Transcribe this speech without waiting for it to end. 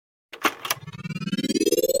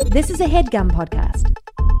This is a HeadGum podcast.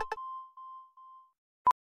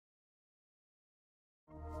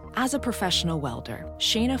 As a professional welder,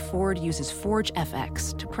 Shayna Ford uses Forge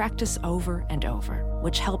FX to practice over and over,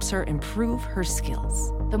 which helps her improve her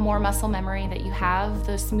skills. The more muscle memory that you have,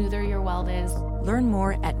 the smoother your weld is. Learn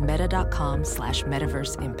more at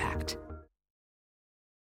meta.com/metaverseimpact.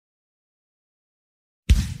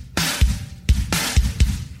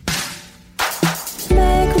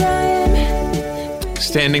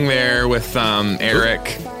 Standing there with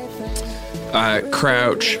Eric,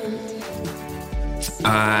 Crouch,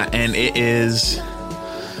 and it is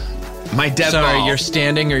my dead Sorry, ball. you're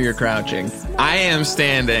standing or you're crouching? I am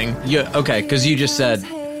standing. Okay, because you said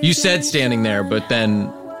standing there, but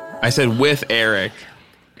then I said with Eric.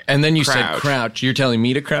 And then you Crouch. said crouch. You're telling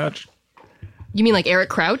me to crouch? You mean like Eric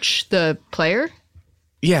Crouch, the player?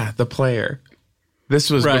 Yeah, the player. This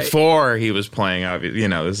was Right. before he was playing, obviously. You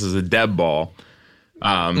know, this is a dead ball.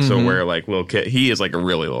 So we're like little kid. He is like a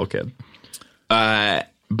really little kid.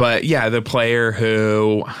 But yeah, the player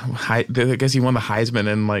who, I guess he won the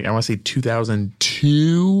Heisman in like, I want to say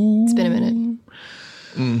 2002. It's been a minute.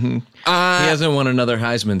 Mm-hmm. He hasn't won another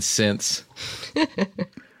Heisman since.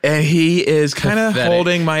 And he is kind of Pathetic.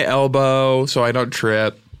 holding my elbow so I don't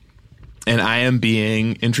trip. And I am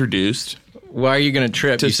being introduced. Why are you going to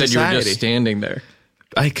trip? To You said you were society. just standing there.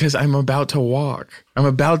 Because I'm about to walk. I'm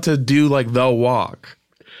about to do like the walk.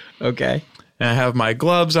 Okay. And I have my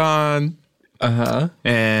gloves on. Uh-huh.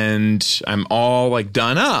 And I'm all like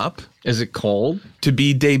done up. Is it cold? To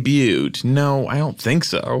be debuted. No, I don't think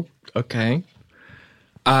so. Okay.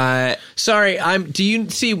 Sorry, do you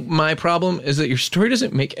see my problem is that your story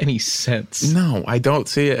doesn't make any sense. No, I don't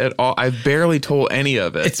see it at all. I've barely told any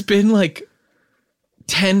of it. It's been like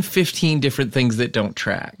 10, 15 different things that don't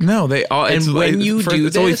track. No, they all. And when you do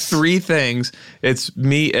it's only this- 3 things. It's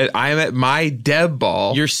me. I'm at my dead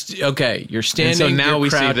ball. You're standing. And so now you're we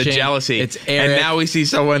see the crouching. jealousy. It's Eric. And now we see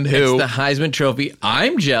someone who It's the Heisman Trophy.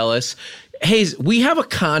 I'm jealous. Hayes, we have a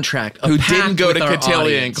contract. who didn't go to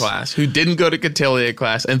cotillion class. Who didn't go to cotillion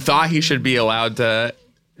class and thought he should be allowed to.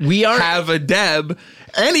 Have a Deb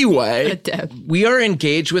anyway. A Deb. We are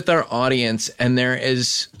engaged with our audience, and there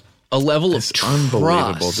is a level of trust.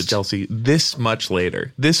 Unbelievable, the jealousy this much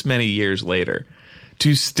later, this many years later,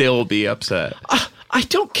 to still be upset. I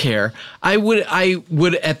don't care. I would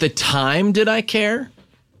at the time. Did I care?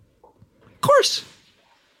 Of course.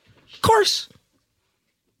 Of course,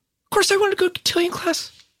 I wanted to go to cotillion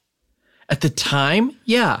class. At the time,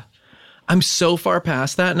 yeah. I'm so far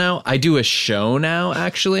past that now. I do a show now,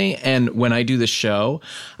 actually. And when I do the show,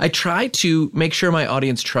 I try to make sure my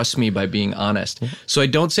audience trusts me by being honest. So I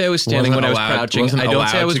don't say I was standing when I was crouching. I don't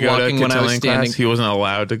say I was walking when I was standing. He wasn't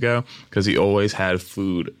allowed to go because he always had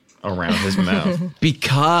food around his mouth.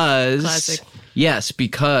 Because... Classic. Yes,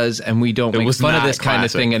 because, and we don't make fun of this kind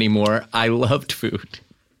of thing anymore, I loved food.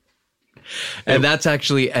 And that's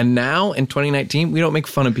actually, and now in 2019, we don't make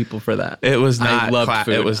fun of people for that. It was not. I loved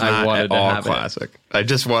food. It was not wanted at all to have classic. I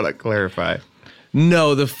just want to clarify.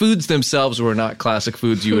 No, the foods themselves were not classic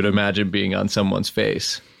foods you would imagine being on someone's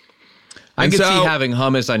face. I could see having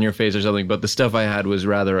hummus on your face or something, but the stuff I had was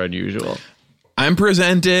rather unusual. I'm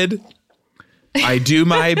presented. I do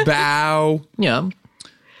my bow. Yeah.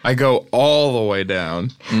 I go all the way down.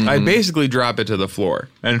 Mm-hmm. I basically drop it to the floor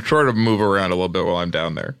and sort of move around a little bit while I'm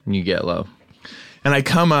down there. You get low. And I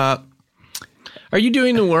come up. Are you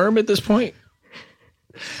doing the worm at this point?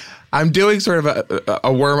 I'm doing sort of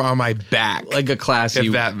a worm on my back. Like a classy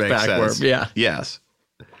if that makes back sense. worm. Yeah. Yes.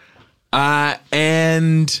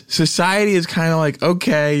 And society is kind of like,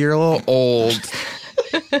 okay, you're a little old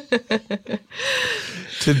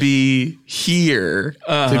to be here,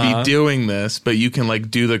 to be doing this, but you can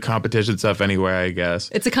like do the competition stuff anyway, I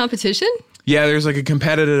guess. It's a competition? Yeah, there's like a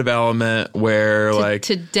competitive element where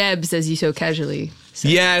To Debs, as you so casually say.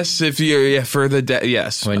 Yes, if you're, for the,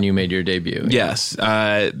 yes. When you made your debut. Yes.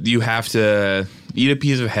 You have to eat a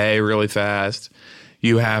piece of hay really fast.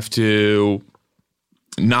 You have to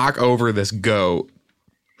knock over this goat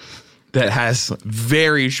that has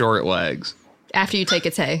very short legs. After you take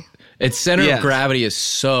its hay. Its center of gravity is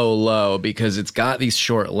so low because it's got these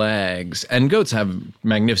short legs. And goats have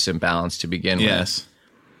magnificent balance to begin with. Yes.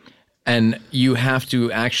 And you have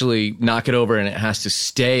to actually knock it over, and it has to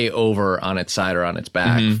stay over on its side or on its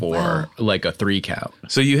back for like a 3 count.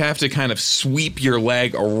 So you have to kind of sweep your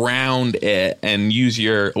leg around it and use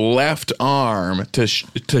your left arm to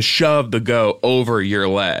shove the goat over your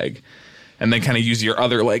leg. And then kind of use your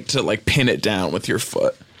other leg to like pin it down with your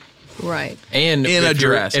foot. Right. And in a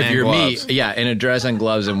dress and gloves. in a dress and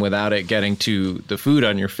gloves, and without it getting to the food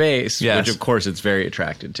on your face, which of course it's very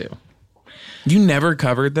attracted to. You never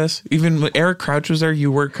covered this? Even when Eric Crouch was there,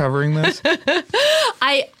 you weren't covering this?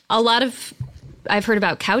 I've heard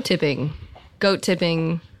about cow tipping. Goat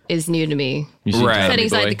tipping is new to me. You see Right. Tommy Setting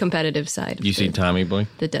aside Boy? the competitive side. You see Tommy Boy?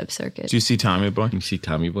 the Deb circuit. Do you see Tommy Boy? You see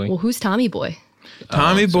Tommy Boy? Well, who's Tommy Boy?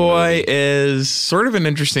 Tommy Boy is sort of an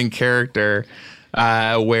interesting character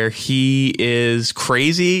where he is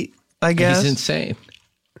crazy, I guess. He's insane.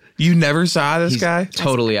 You never saw this He's guy?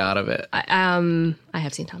 totally out of it. I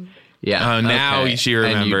have seen Tommy. Yeah. Oh, now okay. she And you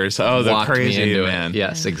remembers. Oh, the walked me crazy into it. man.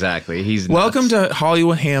 Yes, exactly. He's nuts. Welcome to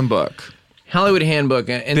Hollywood Handbook. Hollywood Handbook.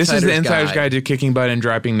 This is the insider's guide to kicking butt and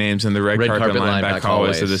dropping names in the red carpet line back hallways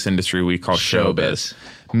hallways of this industry we call showbiz.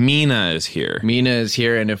 Showbiz. Mina is here. Mina is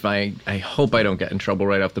here, and if I hope I don't get in trouble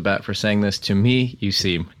right off the bat for saying this. To me, you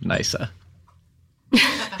seem nicer.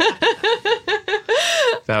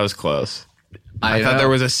 That was close. I thought there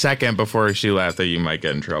was a second before she left that you might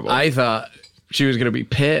get in trouble. I thought she was going to be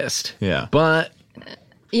pissed. Yeah. But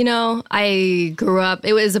You know, I grew up,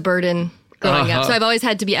 it was a burden growing up. So I've always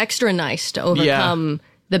had to be extra nice to overcome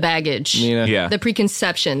the baggage, Mina. Yeah. the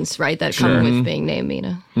preconceptions, right, that come with being named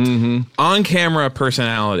Mina. On camera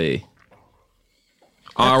personality.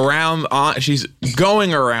 She's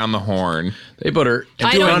going around the horn. they put her in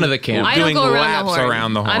I don't- front of the camera. I don't doing go around laps the horn.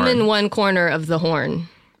 around the horn. I'm in one corner of the horn.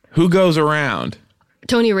 Who goes around?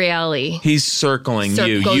 Tony Reale. He's circling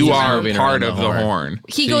you. Goes You around. are Moving part around of the the horn. horn.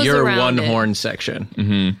 He So goes you're around one it. horn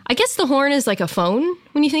section. I guess the horn is like a phone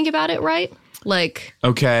when you think about it, right? Like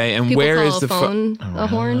Okay, and people where call is the a phone a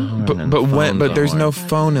horn. But there's no horn.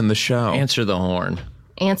 phone in the show. Answer the horn.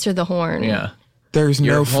 Answer the horn. Yeah. There's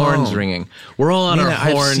Your no horn's phone. ringing. We're all on Mina, our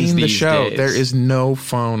horns I've seen the these show. days. There is no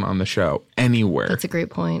phone on the show anywhere. That's a great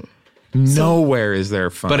point. Nowhere is there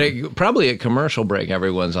phone. But probably at commercial break,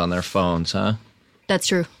 everyone's on their phones, huh? That's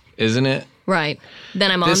true. Isn't it? Right.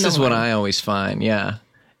 Then I'm on This the is horn. what I always find, yeah,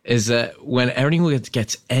 is that when anyone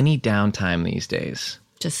gets any downtime these days,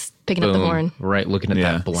 Just picking up the boom, horn. right, looking at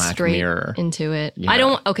Yeah. that black Straight mirror. into it. Yeah. I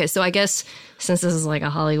don't. Okay, so I guess since this is like a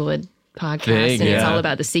Hollywood podcast Thing, and it's yeah. all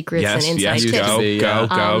about the secrets yes, and inside yes, tips. go, be, go,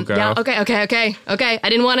 go, go. Yeah, okay. I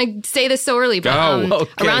didn't want to say this so early, but Go.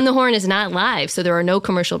 Okay. Around the Horn is not live, so there are no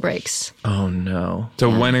commercial breaks. Oh no! So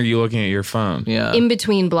when are you looking at your phone? Yeah, In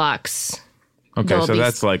between blocks. Okay, there'll so be-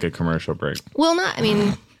 that's like a commercial break. Well, not, I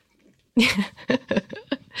mean,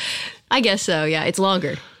 I guess so, yeah. It's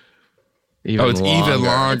longer. even It's even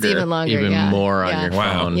longer. It's even longer, even yeah. more on Yeah. your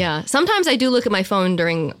Wow. phone. Yeah. Sometimes I do look at my phone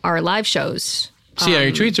during our live shows. See how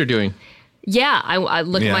your tweets are doing. Yeah, I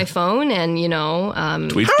look Yeah. at my phone and,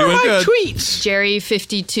 Tweets doing good. Tweets.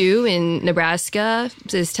 Jerry52 in Nebraska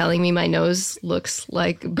is telling me my nose looks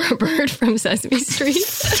like Bird from Sesame Street.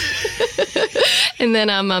 And then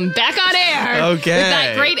I'm back on air. Okay. With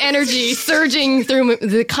that great energy surging through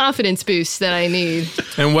the confidence boost that I need.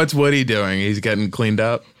 And what's Woody doing? He's getting cleaned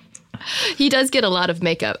up? He does get a lot of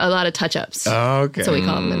makeup, a lot of touch-ups. Okay. That's what we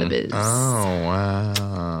call him in the biz. Oh,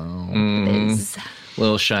 wow. Biz.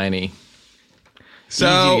 Little shiny. Easy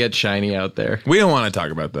So to get shiny out there. we don't want to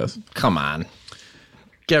talk about this. Come on,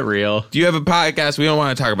 get real. Do you have a podcast? We don't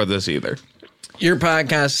want to talk about this either. Your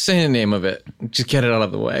podcast. Say the name of it. Just get it out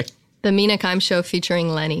of the way. The Mina Kime Show featuring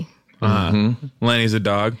Lenny. Lenny's a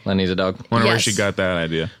dog. Lenny's a dog. Wonder where Yes. she got that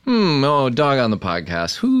idea. Dog on the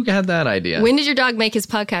podcast. Who had that idea? When did your dog make his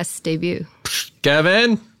podcast debut?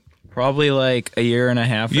 Kevin. Probably like a year and a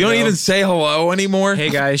half You don't ago. even say hello anymore? Hey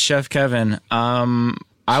guys, Chef Kevin.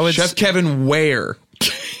 I was Chef Kevin where?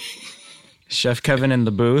 Chef Kevin in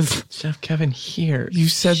the booth. Chef Kevin here. You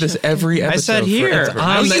said this every episode. I said here. forever.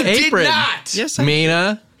 On No, the you did apron. not. Yes,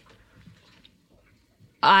 Mina.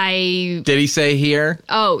 I Did he say here?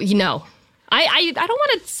 I don't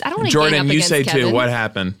want to gang Jordan, up you against say Kevin. too. What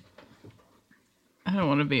happened? I don't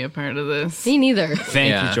want to be a part of this. Me neither.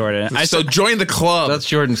 Thank Yeah. you, Jordan. So join the club. That's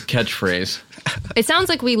Jordan's catchphrase. It sounds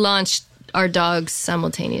like we launched our dogs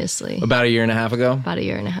simultaneously About a year and a half ago. about a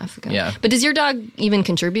year and a half ago. Yeah. But does your dog even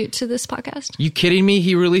contribute to this podcast? You kidding me?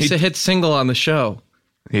 He released a hit single on the show.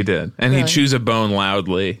 He did. And Really? he chews a bone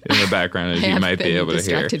loudly in the background, as I you have might be been able to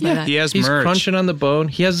hear. distracted by that. He has He's merch. crunching on the bone.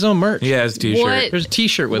 He has his own merch. He has a t-shirt. What? There's a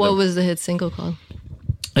T-shirt with What him. was the hit single called?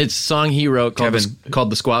 It's a song he wrote called, Kevin. called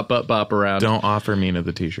the Squat Butt Bop Around. Don't offer Mina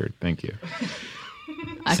the t-shirt. Thank you.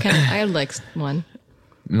 I would like one.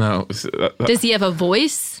 No. Does he have a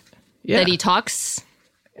voice Yeah, that he talks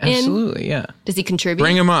in? absolutely. Yeah. Does he contribute?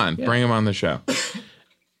 Bring him on. Bring him on the show.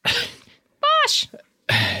 Bosh!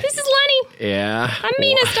 This is Lenny. Yeah. I'm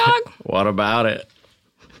Mina's dog. What about it?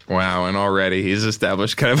 Wow. And already he's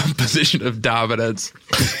established kind of a position of dominance.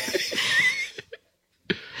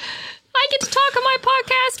 I get to talk on my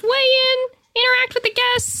podcast, weigh in, interact with the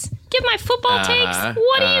guests, give my football takes.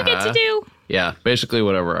 What do you get to do? Yeah, basically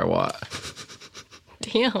whatever I want.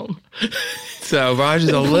 Damn. So Bosch is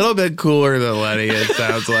a little bit cooler than Lenny, it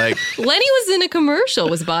sounds like. Lenny was in a commercial.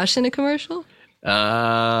 Was Bosch in a commercial?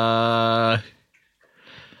 Uh,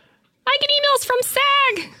 I get emails from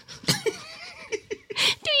SAG.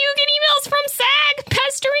 Do you get emails from SAG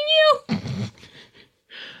pestering you?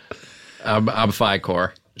 I'm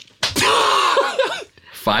FICOR.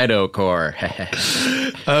 Fido Core.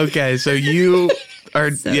 Okay, so you are,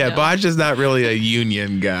 dumb. Bosch is not really a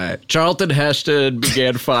union guy. Charlton Heston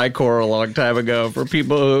began FICOR a long time ago for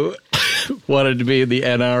people who wanted to be in the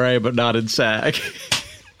NRA but not in SAG.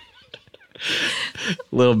 A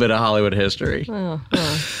little bit of Hollywood history.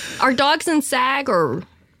 Are dogs in SAG or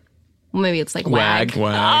maybe it's like WAG?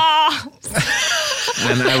 Wag. Ah!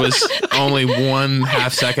 And I was only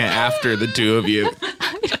 1/2 second after the two of you.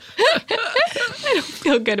 I don't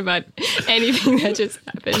feel good about anything that just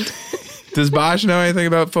happened. Does Bosch know anything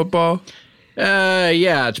about football?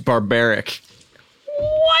 Yeah, it's barbaric.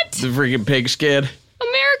 What? The freaking pigskin.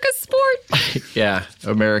 America's sport. Yeah,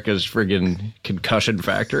 America's friggin' concussion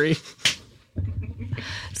factory.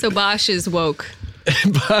 So Bosch is woke.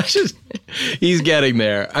 Bosch is, he's getting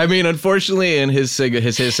there. I mean, unfortunately, in his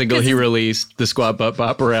single he released, the Squat Butt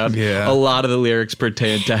Bop Around, a lot of the lyrics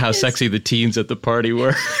pertain to how sexy the teens at the party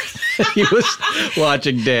were. He was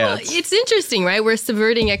watching dance. Well, it's interesting, right? We're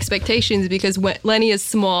subverting expectations because Lenny is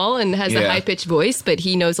small and has a high-pitched voice, but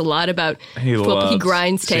he knows a lot about football. He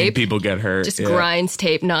grinds tape. People get hurt. Just grinds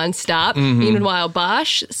tape nonstop. Meanwhile,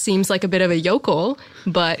 Bosch seems like a bit of a yokel,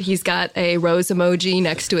 but he's got a rose emoji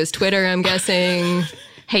next to his Twitter, I'm guessing.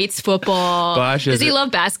 Hates football. Does he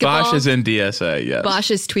love basketball? Bosch is in DSA, yes.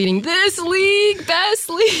 Bosch is tweeting, "This league, best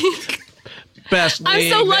league." Best league. I'm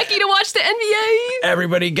so lucky to watch the NBA.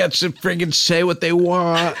 Everybody gets to friggin' say what they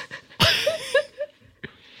want.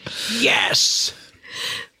 Yes.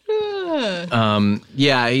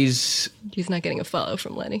 Yeah, he's not getting a follow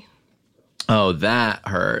from Lenny. Oh, that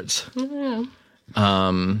hurts. Yeah.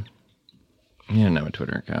 He didn't have a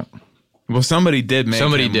Twitter account. Well, somebody did make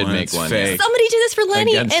one. Make one. Fake. Somebody did this for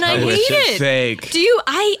Lenny, and I hate it. Fake.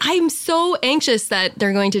 I'm so anxious that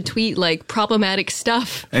they're going to tweet like problematic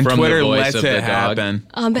stuff. And From Twitter the voice lets of the it happen.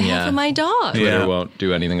 On behalf of my dog. Twitter won't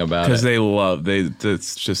do anything about it. Because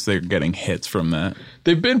it's just they're getting hits from that.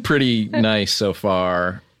 They've been pretty nice so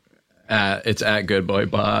far. It's at Good Boy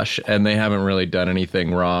Bosch, and they haven't really done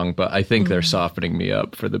anything wrong, but I think they're softening me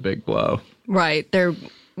up for the big blow. Right. They're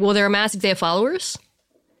a massive. They have followers?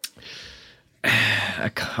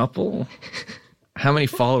 A couple? How many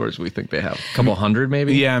followers do we think they have? A couple hundred,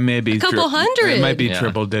 maybe? Yeah, maybe. A couple hundred. It might be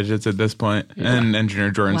triple digits at this point. Yeah. And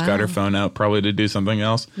Engineer Jordan's got her phone out probably to do something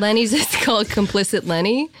else. Lenny's, it's called Complicit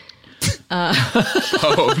Lenny.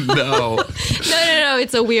 Oh, no. No.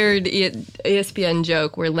 It's a weird ESPN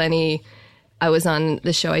joke where Lenny... I was on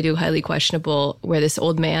the show I do, Highly Questionable, where this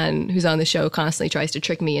old man who's on the show constantly tries to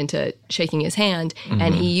trick me into shaking his hand.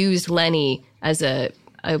 And he used Lenny as a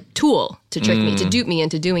tool to trick me, to dupe me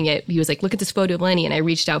into doing it. He was like, look at this photo of Lenny. And I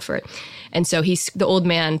reached out for it. And so the old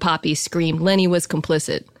man, Poppy, screamed, Lenny was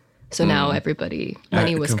complicit. So now everybody,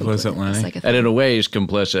 Lenny was complicit. Lenny. Like and in a way, he's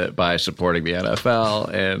complicit by supporting the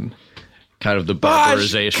NFL and kind of the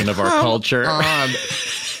barbarization of our culture.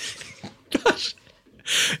 Gosh.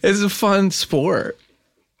 It's a fun sport.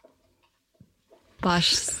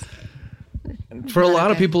 Bosch. For a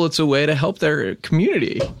lot of people, it's a way to help their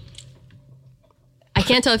community. I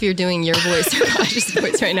can't tell if you're doing your voice or Bosch's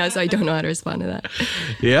voice right now, so I don't know how to respond to that.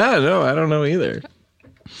 Yeah, no, I don't know either.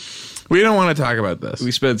 We don't want to talk about this.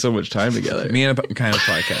 We spend so much time together. Mina kind of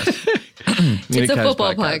podcast. It's a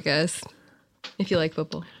football podcast. If you like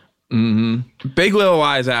football. Big Little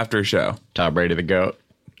Lies after show. Tom Brady, the GOAT.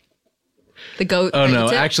 The GOAT. Oh,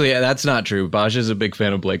 no, actually, that's not true. Bosch is a big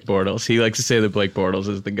fan of Blake Bortles. He likes to say that Blake Bortles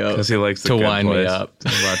is the GOAT. Because he likes the to good wind place. me up.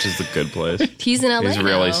 He watches the good place. He's in LA. He's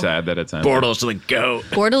really now. sad that it's ended. Bortles the GOAT.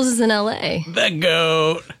 Bortles is in LA. The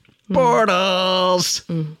GOAT.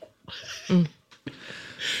 Bortles.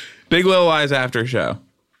 Big Little Lies after show.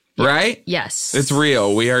 Right? Yes. It's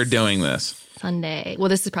real. We are doing this. Sunday. Well,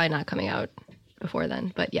 this is probably not coming out before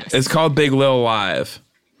then, but yes. It's called Big Little Live.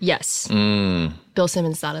 Yes. Bill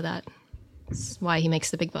Simmons thought of that. That's why he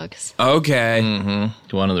makes the big bucks. Okay.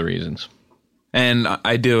 One of the reasons. And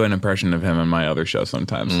I do an impression of him on my other show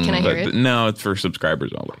sometimes. Can I hear it? No, it's for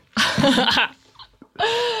subscribers only.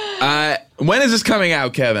 When is this coming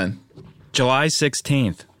out, Kevin? July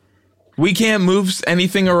 16th. We can't move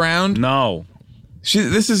anything around? No.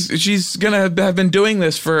 She's going to have been doing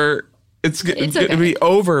this for... It's going to be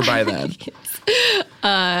over by then.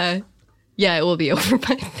 Yeah, it will be over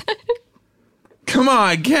by then. Come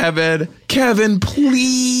on, Kevin. Kevin,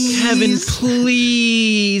 please. Kevin,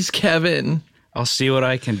 please, Kevin. I'll see what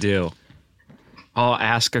I can do. I'll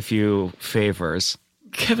ask a few favors.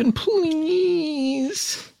 Kevin,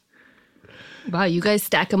 please. Wow, you guys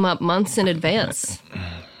stack them up months in advance.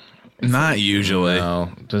 Not usually.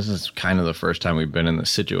 No, this is kind of the first time we've been in this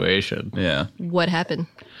situation. Yeah. What happened?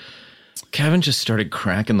 Kevin just started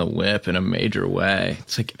cracking the whip in a major way.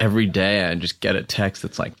 It's like every day I just get a text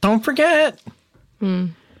that's like, don't forget.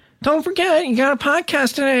 Don't forget, you got a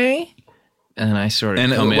podcast today. And I sort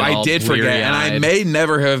of come in I all did forget, and I may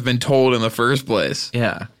never have been told in the first place.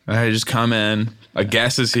 Yeah. I just come in, a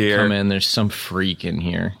guest is here. Come in, there's some freak in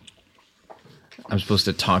here. I'm supposed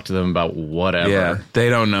to talk to them about whatever. Yeah, they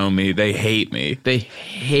don't know me. They hate me. They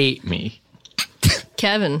hate me.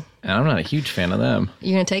 Kevin, And I'm not a huge fan of them.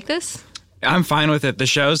 you gonna take this? I'm fine with it. The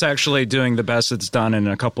show's actually doing the best it's done in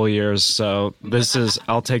a couple of years, so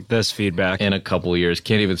I'll take this feedback. In a couple years.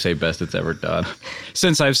 Can't even say best it's ever done.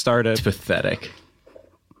 Since I've started. It's pathetic.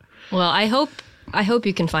 Well, I hope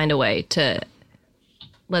you can find a way to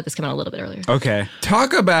let this come out a little bit earlier. Okay.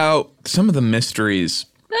 Talk about some of the mysteries.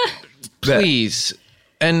 Please.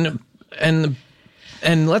 And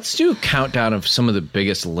let's do a countdown of some of the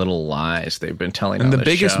biggest little lies they've been telling on And the this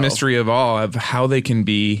biggest show. mystery of all of how they can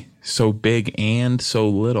be so big and so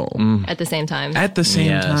little At the same time. at the same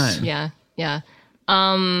Yes. time. Yeah.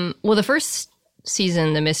 Well, the first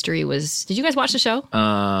season, the mystery was. Did you guys watch the show?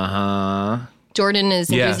 Uh-huh. Jordan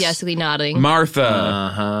is Yes. enthusiastically nodding. Martha,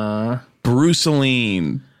 Uh-huh.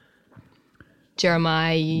 Bruceline,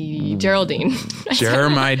 Geraldine.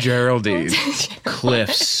 Jeremiah Geraldine.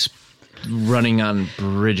 Cliffs. Running on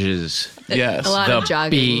bridges. Yes. A lot The of jogging.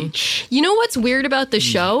 beach. You know what's weird about the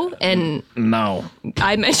show? And No.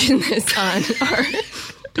 I mentioned this on our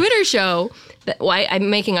Twitter show. That why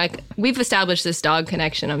I'm making we've established this dog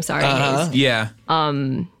connection. I'm sorry, Hayes. Yeah.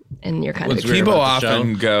 And you're kind What's of weird People about the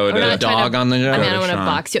often show? go We're to not trying dog on the show? I mean, I don't want to Sean.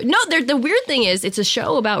 box you. No, the weird thing is, it's a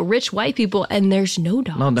show about rich white people, and there's no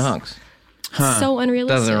dogs. No dogs. So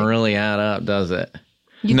unrealistic. Doesn't really add up, does it?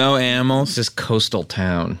 no animals. It's this coastal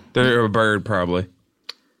town. They're a bird, probably.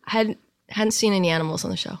 Hadn't seen any animals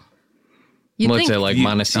on the show. You'd What's think it, like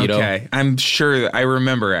Montecito? Okay. I'm sure that I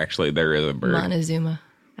remember actually there is a bird. Montezuma,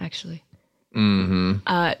 actually.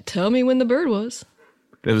 Mm-hmm. Tell me when the bird was.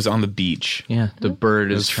 It was on the beach. Yeah, the bird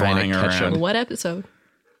was is trying flying to catch around. him. What episode?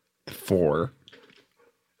 4.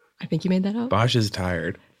 I think you made that up. Bosch is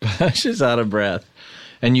tired. She's out of breath.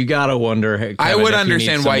 And you gotta wonder, hey, I Kevin, would if you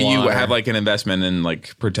understand need some why you water. have like an investment in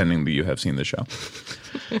like pretending that you have seen the show.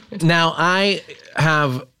 Now I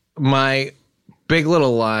have my Big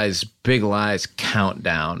Little Lies, Big Lies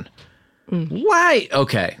countdown. Why?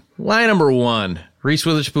 Okay. Lie number 1. Reese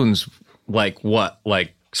Witherspoon's like what?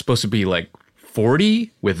 Like supposed to be like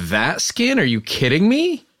 40 with that skin? Are you kidding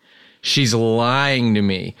me? She's lying to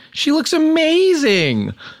me. She looks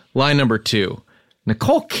amazing. Lie number 2.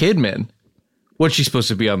 Nicole Kidman. What's she supposed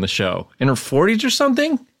to be on the show? In her 40s or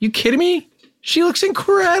something? You kidding me? She looks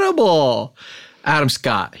incredible. Adam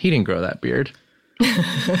Scott. He didn't grow that beard.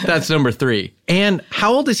 That's number 3. And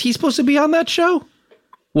how old is he supposed to be on that show?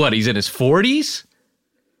 What, he's in his 40s?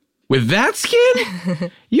 With that skin?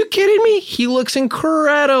 You kidding me? He looks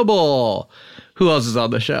incredible. Who else is on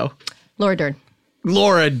the show? Laura Dern.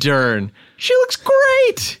 Laura Dern. She looks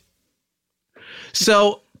great.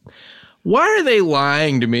 So, why are they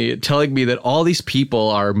lying to me, telling me that all these people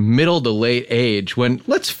are middle to late age when,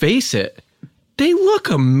 let's face it, they look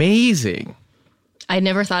amazing? I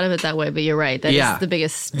never thought of it that way, but you're right. That is the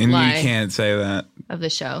biggest And lie you can't say that. of the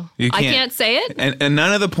show. You I can't say it. And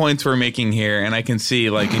none of the points we're making here, and I can see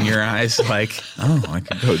like in your eyes, like, oh, I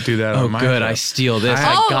could go do that Oh, on my good. show. I steal this.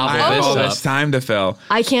 I I Oh, gobble have this all up. this time to fill.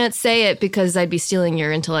 I can't say it because I'd be stealing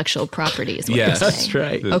your intellectual property. Is what Yes. you're That's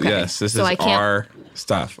saying. right. Okay. Yes, this So is I can't- our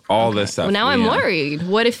stuff. All this stuff. Well, now I'm we- worried.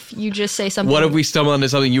 What if you just say something? What if we stumble into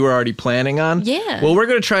something you were already planning on? Yeah. Well, we're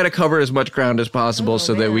going to try to cover as much ground as possible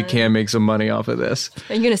so that we man. can make some money off of this.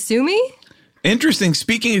 Are you going to sue me? Interesting.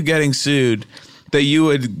 Speaking of getting sued, that you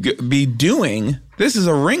would be doing. This is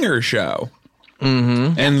a Ringer show,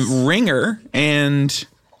 and Ringer and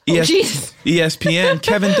jeez. ESPN.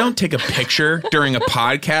 Kevin, don't take a picture during a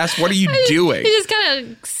podcast. What are you doing? He just kind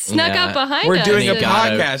of snuck Yeah. up behind We're us. doing a and-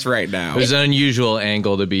 gotta- podcast right now. There's an unusual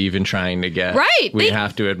angle to be even trying to get. Right. We They-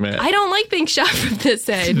 have to admit. I don't like being shot from this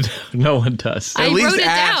end. No one does. I At least wrote it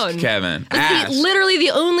ask, down. Kevin. That's Ask. literally the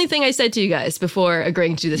only thing I said to you guys before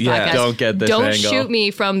agreeing to do this Yeah. podcast. Don't get this Don't angle. shoot me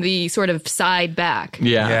from the sort of side back.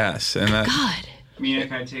 Yeah. Yes, and that, God. Mina,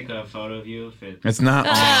 can I take a photo of you? If it... it's not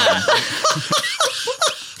on.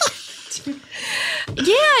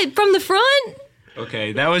 Yeah, from the front.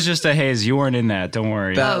 Okay, that was just a haze. You weren't in that. Don't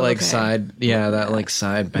worry. That Oh, like okay. side, that like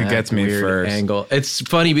side back gets me weird first. angle. It's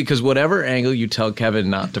funny because whatever angle you tell Kevin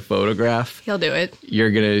not to photograph, He'll do it.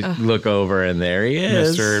 you're gonna look over and there he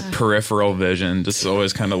is. Mr. Peripheral Vision, just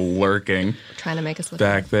always kind of lurking Trying to make us look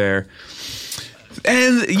back there.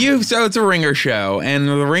 And so it's a Ringer show, and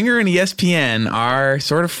the Ringer and ESPN are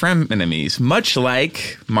sort of frenemies, much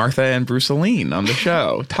like Martha and Bruceline on the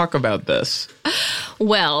show. Talk about this.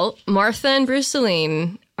 Well, Martha and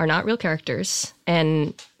Bruceline are not real characters,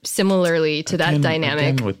 and similarly to that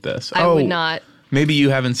dynamic, Again with this. I would not. Maybe you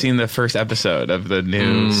haven't seen the first episode of the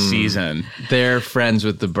new season. They're friends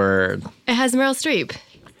with the bird. It has Meryl Streep,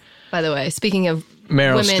 by the way. Speaking of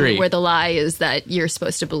Meryl women, Streep. where the lie is that you're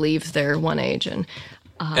supposed to believe they're one age, and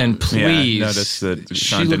And please, Yeah, notice that she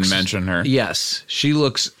Sean didn't looks- mention her. Yes, she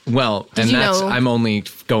looks well, and you that's know- I'm only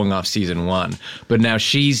going off season 1, but now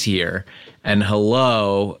she's here. And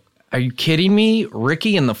hello, are you kidding me?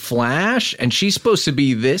 Ricky in the Flash, and she's supposed to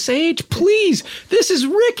be this age? Please, this is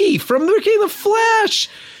Ricky from Ricky in the Flash.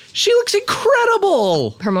 She looks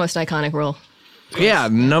incredible. her most iconic role. Yeah,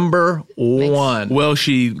 number 1. Will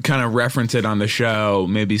she kind of reference it on the show?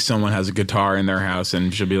 Maybe someone has a guitar in their house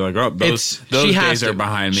and she'll be like, oh, those she has days to. are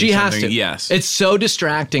behind me. She has Something- to. Yes. It's so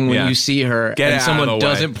distracting when Yeah. you see her Get it and out someone of the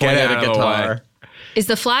way. doesn't Get point it at a out of the way. guitar. Is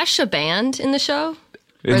the Flash a band in the show?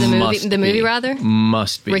 Or It the movie? must The movie, be. rather?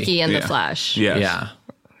 Must be. Ricky and Yeah. the Flash. Yes. Yeah.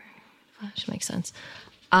 Flash makes sense.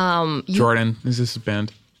 Jordan, is this a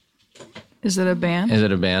band? Is it a band? Is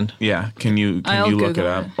it a band? Yeah. Can you I'll look it Google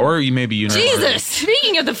up? it. Or maybe you know. Jesus!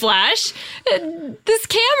 Speaking of the Flash, this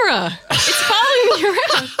camera, it's following me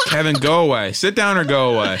around. Kevin, go away. Sit down or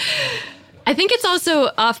go away. I think it's also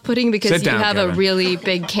off-putting because Sit you down, have a Kevin. really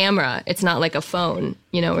big camera. It's not like a phone,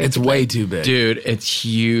 where you It's could, way too big. Dude, it's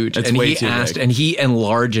huge. It's and way he too asked, big. and he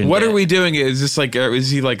enlarged What it. are we doing? Is this like, is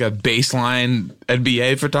he like a baseline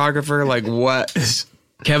NBA photographer? Like what?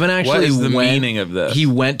 Kevin actually is the went, meaning of this? He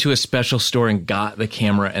went to a special store and got the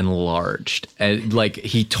camera enlarged. And like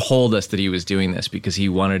he told us that he was doing this because he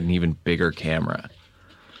wanted an even bigger camera.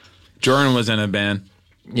 Jordan was in a band,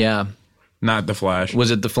 Yeah. not The Flash.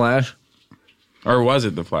 Was it The Flash? Or was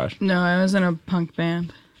it The Flash? No, I was in a punk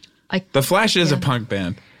band. The Flash is a punk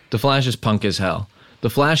band. The Flash is punk as hell. The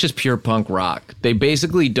Flash is pure punk rock. They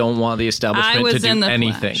basically don't want the I establishment was to do in the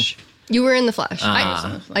anything. Flash. You were in the Flash.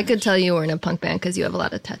 I could tell you were in a punk band because you have a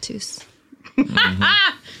lot of tattoos.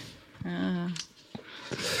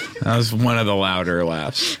 That was one of the louder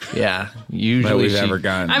laughs Yeah. that Usually we've she- ever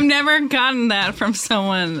gotten. I've never gotten that from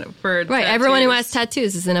someone for Right, everyone who has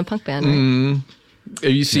tattoos is in a punk band. Right?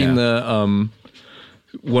 Have you seen Yeah. the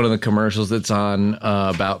one of the commercials that's on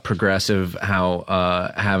about progressive, how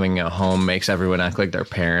having a home makes everyone act like their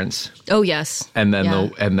parents, Oh yes. and then Yeah.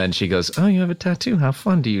 and then she goes, "Oh, you have a tattoo? How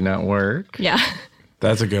fun! Do you not work?" Yeah,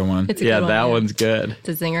 That's a good one. it's a Yeah, good that one. one's good.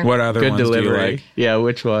 It's a zinger. What other Good ones do you delivery. like? Yeah,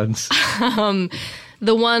 which ones?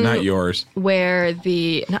 The one Not yours. where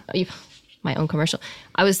my own commercial.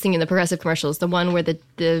 I was thinking the progressive commercials. The one where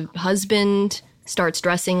the husband starts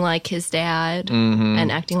dressing like his dad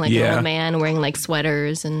and acting like Yeah. an old man, wearing like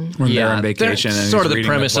sweaters and. When they're on vacation. that's And sort he's of the reading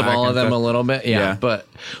premise of plaque all of and them stuff. a little bit. Yeah, Yeah. but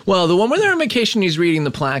well, the one where they're on vacation, he's reading the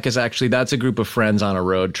plaque is actually that's a group of friends on a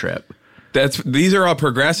road trip. These are all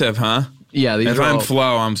progressive, huh? Yeah, these If are I'm all-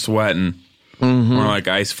 Flo, I'm sweating. More like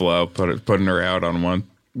Ice Flow, putting her out on one.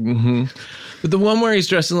 But the one where he's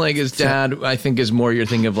dressing like his dad, I think, is more you're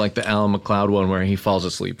thinking of like the Alan McLeod one where he falls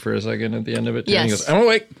asleep for a second at the end of it. Too. And he Yes. goes, "I'm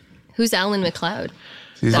awake." Who's Alan McLeod?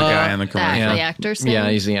 He's the guy in the The commercial. actor's Yeah,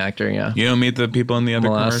 name? he's the actor. Yeah. You don't meet the people in the other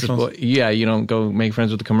Molasses commercials? Boy. Yeah, you don't go make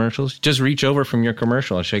friends with the commercials. Just reach over from your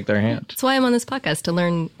commercial and shake their hand. That's why I'm on this podcast, to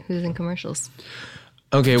learn who's in commercials.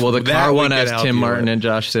 Okay, well, the That car we one could has help Tim you Martin with. and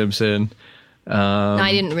Josh Simpson. No,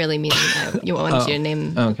 I didn't really mean you wanted you to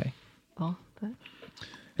name Okay. all. But.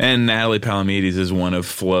 And Natalie Palamides is one of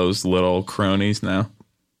Flo's little cronies now.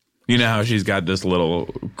 You know how she's got this little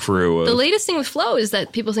crew of... The latest thing with Flo is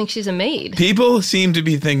that people think she's a maid, People seem to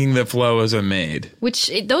be thinking that Flo is a maid.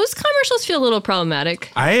 those commercials feel a little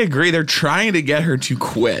problematic. I agree. They're trying to get her to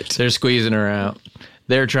quit. They're squeezing her out.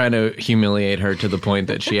 They're trying to humiliate her to the point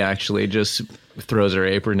that she actually just throws her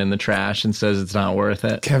apron in the trash and says it's not worth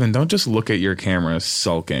it. Kevin, don't just look at your camera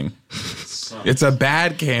sulking. It's a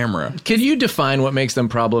bad camera. Could you define what makes them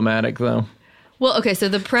problematic, though? Well, okay, so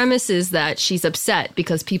the premise is that she's upset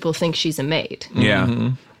because people think she's a maid. Yeah.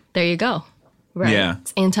 There you go. Right. Yeah.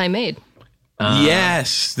 It's anti-maid.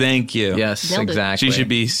 Yes, thank you. Yes, Nailed it. exactly.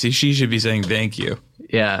 She should be saying thank you.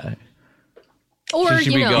 Yeah. Or, She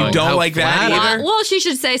should you be know, going, Don't "How like that flattered." either? well, she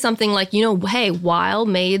should say something like, hey, while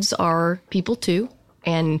maids are people too,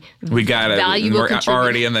 and We got it. valuable We're contributor.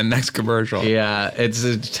 already in the next commercial. Yeah, it's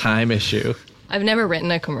a time issue. I've never written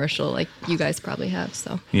a commercial like you guys probably have.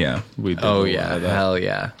 So Yeah, we did. Oh a lot yeah, of that. hell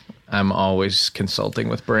yeah. I'm always consulting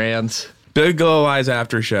with brands. Big Little Lies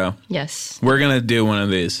after show. yes, We're gonna do one of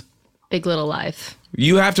these. Big Little Live.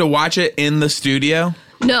 You have to watch it in the studio.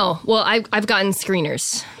 No, well, I've gotten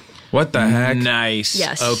screeners. What the heck? Nice.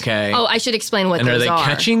 Yes. Okay. Oh, I should explain what And are those they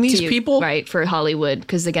catching to these you, people? right, for Hollywood?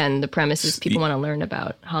 Because again, the premise is people want to learn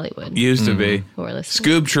about Hollywood. Used to be. Who are listening?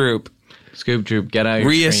 Scoop Troop. Scoop Troop, get out your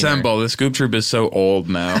Reassemble. The Scoop Troop is so old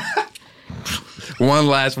now. One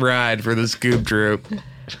last ride for the Scoop Troop.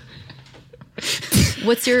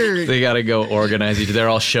 What's your screener. They got to go organize each. They're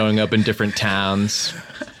all showing up in different towns.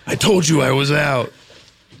 I told you I was out.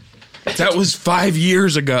 That was 5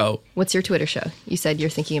 years ago. What's your Twitter show? You said you're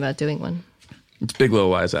thinking about doing one. It's Big Little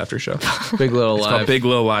Lies after show. It's Big Little called Live. Big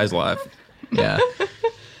Little Lies Live. Yeah.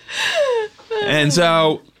 And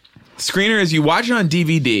so, screener is you watch it on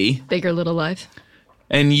DVD Bigger Little Live.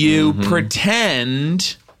 and you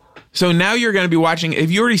pretend. So now you're going to be watching.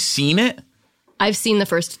 Have you already seen it? I've seen the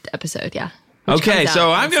first episode. Yeah. Which Okay, comes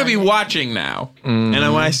so out I'm on going to be Sunday. watching now. And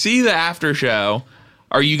then when I see the after show,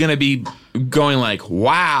 are you going to be going like,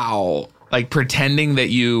 wow, like pretending that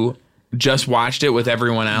you just watched it with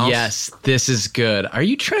everyone else? Yes, this is good. Are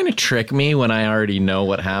you trying to trick me when I already know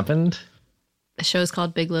what happened? The show's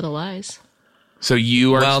called Big Little Lies. So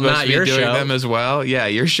you are Well, supposed not to be your doing show. them as well? Yeah,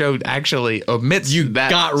 your show actually omits that.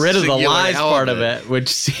 Got rid of the singular lies part of element. it,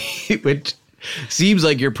 which seems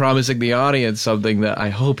like you're promising the audience something that I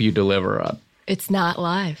hope you deliver on. It's not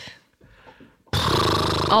live.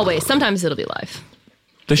 Always. Sometimes it'll be live.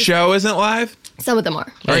 The show isn't live? Some of them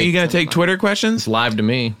are. Are you going to take Twitter questions? It's live to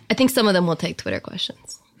me. I think some of them will take Twitter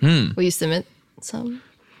questions. Will you submit some?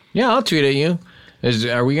 Yeah, I'll tweet at you.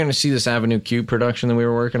 Are we going to see this Avenue Q production that we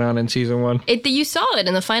were working on in season 1? You saw it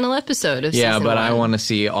in the final episode of Yeah, season but 1. I want to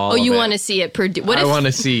see all. Oh, you want want to see it produced? What I if? want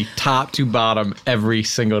to see top to bottom every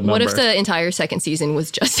single number. What if the entire second season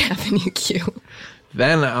was just Avenue Q?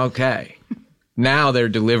 Then okay. Now they're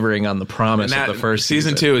delivering on the promise Now, of the first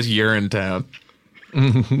season 2 is Urinetown.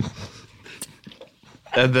 And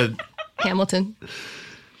the Hamilton.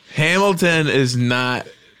 Hamilton is not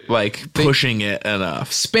like pushing it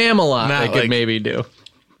enough. Spam a lot. Not They could like- maybe do.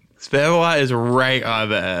 Spamela is right on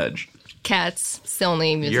the edge. Cats. It's the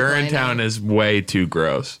only musical I know. Urinetown is way too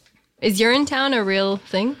gross. Is Urinetown a real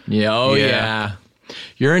thing? Yeah. Oh Yeah. yeah.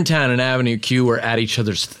 Urinetown and Avenue Q were at each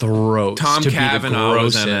other's throats. Tom to be the Cavanaugh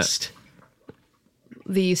was in it. grossest.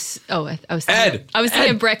 These. Oh, I was thinking, Ed! I was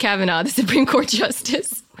thinking Brett Kavanaugh, the Supreme Court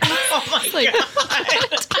Justice. Oh my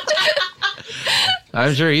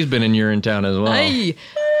I'm sure he's been in Urinetown as well. Hey.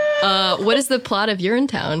 What is the plot of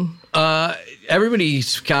Urinetown?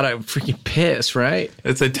 Everybody's got a freaking piss, right?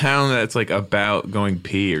 It's a town that's like about going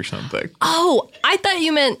pee or something. Oh, I thought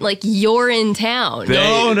you meant like you're in town.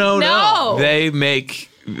 They- No. They make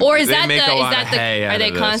Or is they that make the? a Is lot that of the? hay Are out they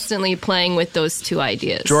of this. constantly playing with those two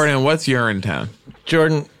ideas? Jordan, what's Urinetown?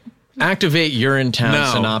 Jordan, activate Urinetown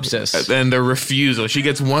No. synopsis. And the refusal. She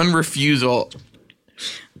gets one refusal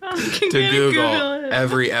to Google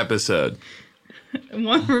every episode.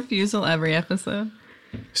 One refusal every episode.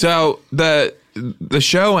 So the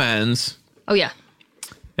show ends Oh yeah.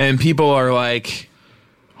 and people are like,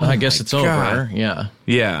 I guess it's God. over. Yeah.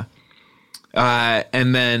 yeah.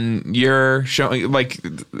 And then you're showing like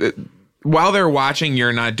while they're watching,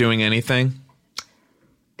 you're not doing anything.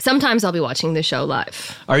 Sometimes I'll be watching the show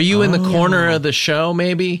live. Are you in the corner of the show,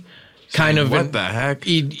 maybe? Kind of What the heck?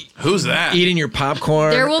 Who's that? eating your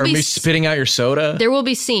popcorn There will or be maybe spitting out your soda? There will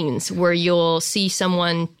be scenes where you'll see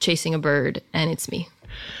someone chasing a bird, and it's me.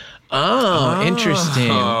 Oh, interesting.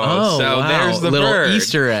 Oh, so wow. there's the little bird.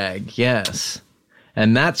 Easter egg. Yes.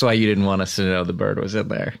 And that's why you didn't want us to know the bird was in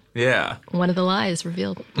there. Yeah. One of the lies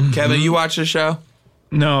revealed. Kevin, you watch the show?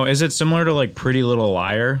 No, is it similar to like Pretty Little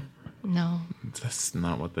Liar? No, That's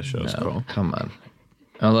not what the show's Oh, called. come on.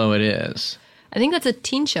 Although it is. I think that's a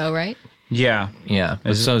teen show, right? Yeah. Yeah,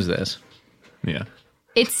 but so's this. Yeah.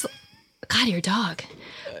 It's God, your dog.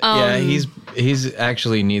 Yeah, he's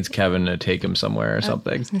actually needs Kevin to take him somewhere or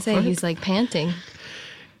something. I was gonna say he's like panting.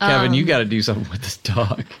 Kevin, you got to do something with this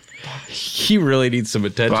dog. He really needs some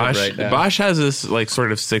attention Bosch, right now. Bosch has this like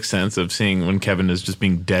sort of sixth sense of seeing when Kevin is just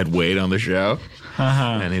being dead weight on the show.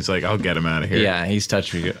 And he's like, I'll get him out of here. Yeah, he's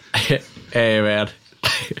touched me. Hey, man.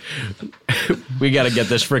 We got to get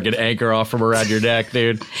this freaking anchor off from around your neck,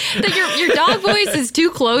 dude. Your dog voice is too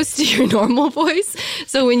close to your normal voice,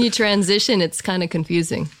 so when you transition, it's kind of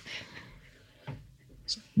confusing.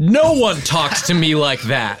 No one talks to me like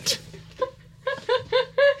that.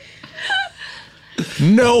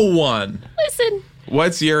 No one. Listen,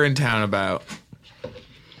 what's You're in Town about?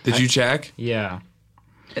 Did you check? Yeah.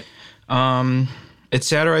 It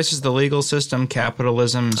satirizes the legal system,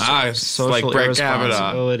 capitalism, social like Brett Kavanaugh.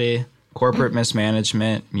 irresponsibility, corporate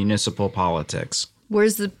mismanagement, municipal politics.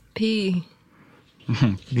 Where's the P?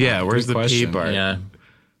 Yeah, where's Good the P question. part? Yeah.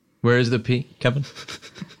 Where's the P, Kevin?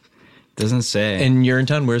 Doesn't say. In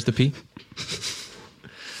Urinetown, where's the P?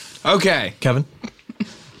 Okay, Kevin?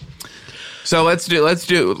 so let's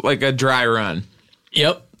do like a dry run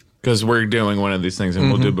Yep. because we're doing one of these things and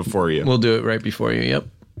we'll do it before you. We'll do it right before you, yep.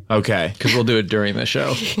 Okay, Because we'll do it during the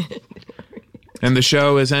show. and the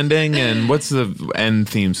show is ending. And what's the end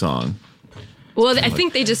theme song? Well, I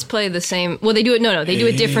think they just play the same. Well, they do it. No, they do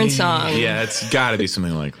a different song. Yeah, it's got to be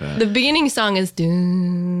something like that. The beginning song is.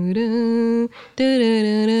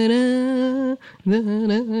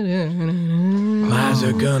 Lies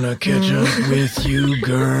are gonna catch up with you,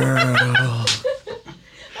 girl.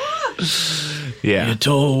 Yeah. You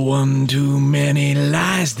told one too many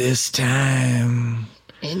lies this time.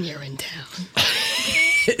 And you're in town.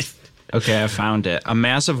 Okay, I found it. A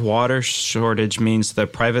massive water shortage means the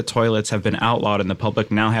private toilets have been outlawed and the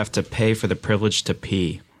public now have to pay for the privilege to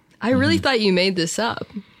pee. I really thought you made this up.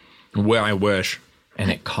 Well, I wish. And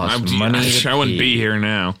it costs I money. to I wouldn't pee. be here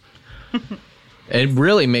now. It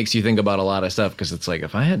really makes you think about a lot of stuff because it's like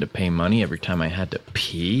if I had to pay money every time I had to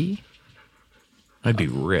pee, I'd be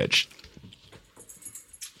rich.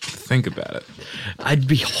 Think about it. I'd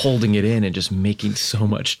be holding it in and just making so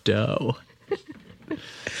much dough.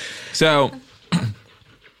 So,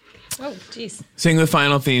 Oh, jeez. sing the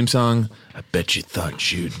final theme song. I bet you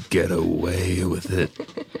thought you'd get away with it.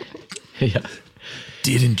 Yeah.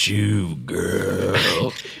 Didn't you,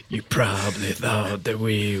 girl? You probably thought that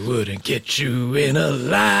we wouldn't get you in a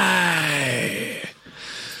lie.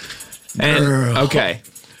 And Girl. okay.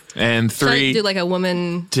 And So I 3, do like a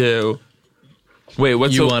woman. 2. Wait,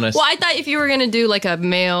 what's You the want to? Well, I thought if you were gonna do like a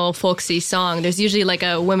male folksy song, there's usually like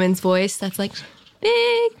a woman's voice that's like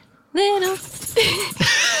big little.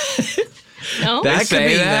 No, That could say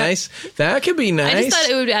be that? nice. That could be nice. I just thought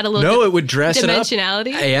it would add a little. No, it would dress it up.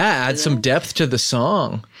 dimensionality. Yeah, add some depth to the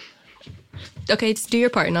song. Okay, just do your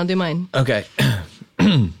part and I'll do mine. Okay.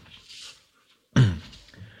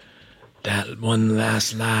 That one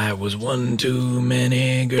last lie was one too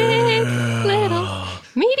many, Big, girl. little,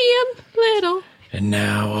 medium, little, And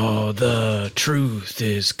now all the truth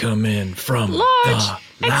is coming from large,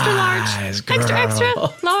 the extra lies, large, girl. extra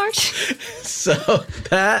large.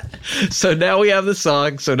 So now we have the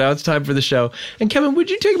song. So now it's time for the show. And Kevin, would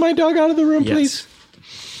you take my dog out of the room, please?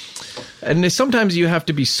 And sometimes you have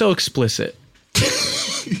to be so explicit.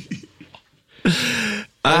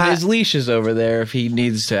 And his leash is over there if he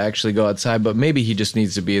needs to actually go outside, but maybe he just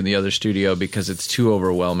needs to be in the other studio because it's too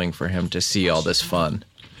overwhelming for him to see all this fun.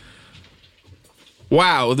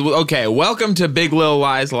 Wow. Okay. Welcome to Big Little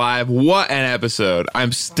Lies Live. What an episode.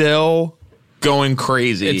 I'm still going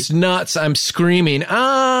crazy. It's nuts. I'm screaming.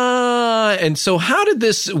 And so how did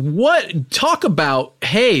this, talk about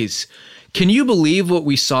Hayes. Can you believe what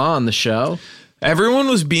we saw on the show? Everyone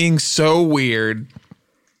was being so weird.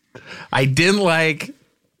 I didn't like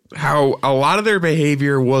how a lot of their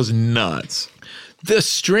behavior was nuts. The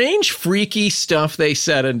strange, freaky stuff they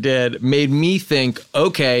said and did made me think,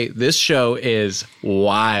 okay, this show is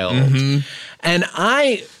wild. And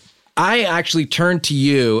I actually turned to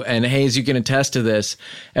you, and Hayes, you can attest to this.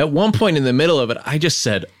 At one point in the middle of it, I just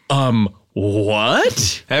said,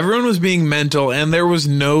 what? Everyone was being mental and there was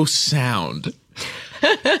no sound.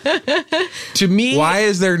 To me, Why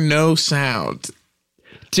is there no sound?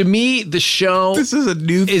 To me, the show This is a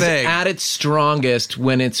new is thing. at its strongest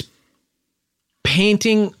when it's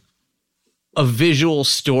painting a visual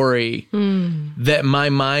story that my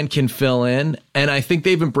mind can fill in. And I think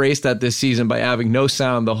they've embraced that this season by having no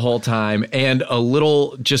sound the whole time and a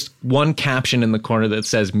little, just one caption in the corner that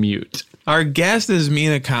says mute. Our guest is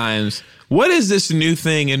Mina Kimes. What is this new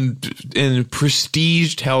thing in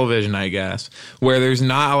prestige television, I guess, where there's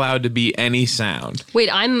not allowed to be any sound? Wait,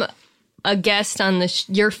 I'm a guest on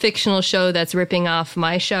your fictional show that's ripping off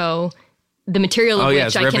my show, the material of which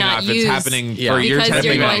it's I ripping cannot off. use. It's happening Yeah. for yours. Because Hasn't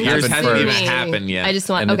you're even, going yours to hasn't sue even me. happened yet. I just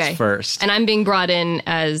want, And it's okay. first. And I'm being brought in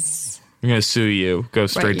as... I'm going to sue you. Go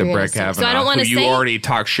straight to you're Brett gonna sue. So Kavanaugh, I don't wanna who you say- already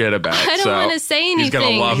talk shit about. I don't wanna say He's going to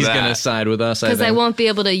anything. love He's that. going to side with us, Because I think. won't be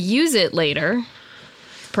able to use it later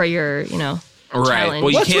per your, Right. challenge.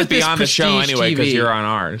 Well, you What's can't with be this on the show prestige anyway because TV? you're on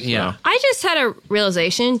ours. Yeah. So. I just had a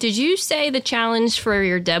realization. Did you say the challenge for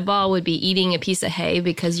your dead ball would be eating a piece of hay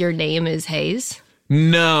because your name is Hayes?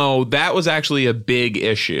 No, that was actually a big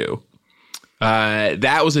issue.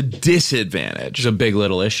 That was a disadvantage. It's a big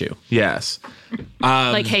little issue. Yes.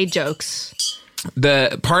 Like hay jokes.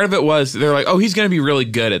 the part of it was they're like, oh, he's going to be really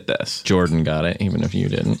good at this Jordan got it, even if you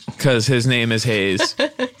didn't. because his name is Hayes.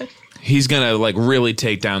 He's going to like really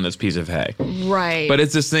take down this piece of hay. Right. But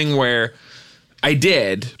it's this thing where I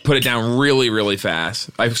did put it down really, really fast.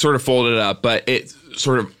 I sort of folded it up, but it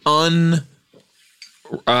sort of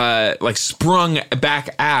sprung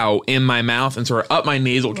back out in my mouth and sort of up my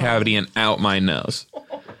nasal cavity and out my nose.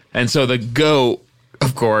 And so the goat,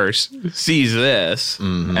 of course, sees this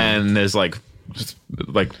and is like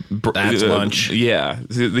That's lunch. Yeah,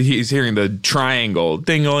 he's hearing the triangle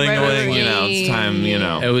ding-a-ling-a-ling. You know, it's time. You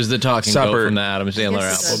know, It was the talking Supper. goat from the Adam Sandler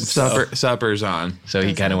Yes. album. supper's on. So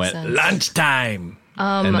he kind of went, makes sense. lunchtime.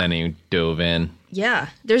 And then he dove in. Yeah.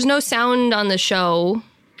 There's no sound on the show.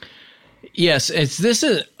 Yes, this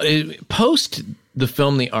is post the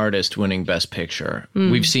film The Artist winning Best Picture.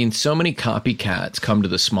 We've seen so many copycats come to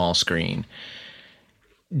the small screen.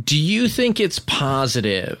 Do you think it's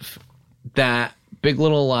positive that Big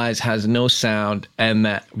Little Lies has no sound and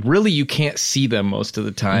that really you can't see them most of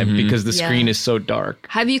the time because the screen is so dark?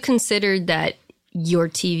 Have you considered that your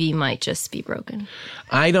TV might just be broken?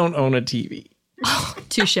 I don't own a TV.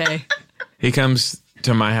 Touche. He comes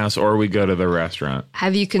to my house or we go to the restaurant.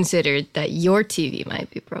 Have you considered that your TV might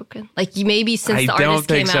be broken? Like maybe since I the don't artist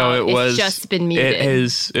think came so. out, it's just been muted.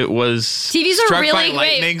 It was TVs are struck really by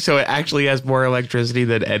lightning, so it actually has more electricity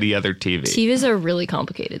than any other TV. TVs are really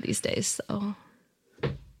complicated these days, though.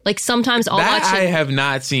 Like sometimes I'll That watch I it. have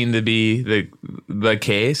not seen to be the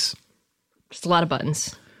case. There's a lot of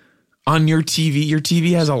buttons. On your TV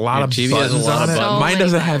has a lot of TV buttons has a lot on of it. buttons. So Mine many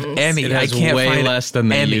doesn't have buttons. any. It has I can't way find less than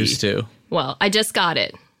they any. used to. Well, I just got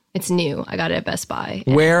it. It's new. I got it at Best Buy.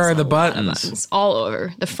 And Where it has are the a lot of buttons? All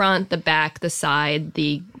over. The front, the back, the side,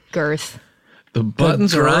 the girth, The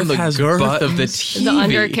buttons are on the girth has girth of the buttons? TV. the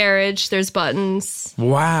undercarriage. There's buttons.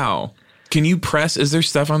 Wow. Can you press? Is there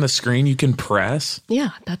stuff on the screen you can press?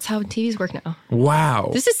 Yeah, that's how TVs work now.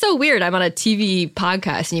 Wow. This is so weird. I'm on a TV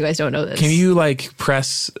podcast and you guys don't know this. Can you like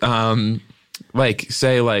press, like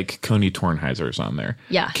say like Coney Tornheiser's on there?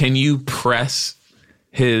 Yeah. Can you press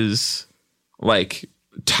his like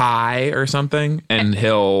tie or something and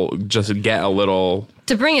he'll just get a little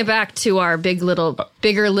To bring it back to our bigger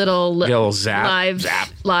little zap, live zap.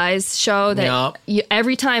 lies show that Yup.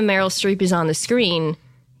 every time Meryl Streep is on the screen,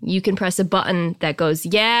 you can press a button that goes,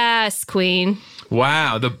 yes, queen.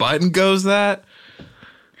 Wow, the button goes that?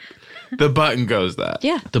 The button goes that.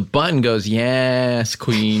 Yeah. The button goes, yes,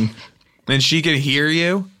 queen. And she can hear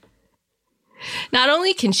you? Not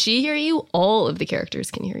only can she hear you, all of the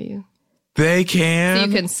characters can hear you. They So can.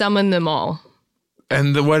 you can summon them all.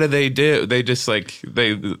 And what do? They just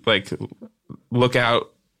they look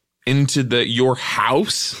out into your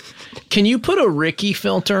house? Can you put a Ricky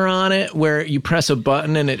filter on it where you press a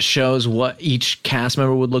button and it shows what each cast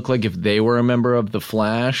member would look like if they were a member of The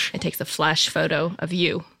Flash? It takes a flash photo of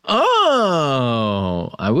you.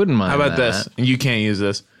 Oh, I wouldn't mind How about that. this? You can't use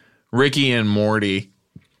this. Ricky and Morty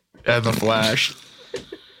as the Flash.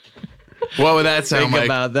 What would that sound Think like?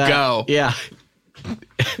 about that. Go. Yeah.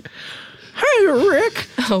 Hey, Rick.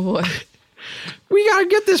 Oh, boy. We got to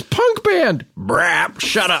get this punk band. Brap.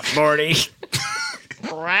 Shut up, Morty.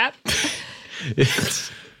 Crap.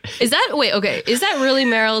 Is that really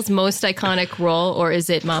Meryl's most iconic role or is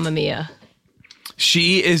it Mamma Mia?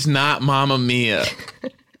 She is not Mamma Mia.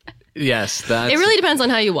 Yes, that's It really depends on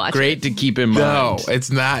how you watch great it. to keep in mind. No, it's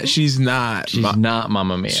not. She's not. She's not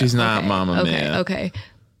Mamma Mia. She's not Mamma Mia. Okay.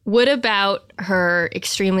 What about her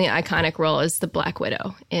extremely iconic role as the Black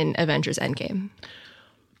Widow in Avengers Endgame?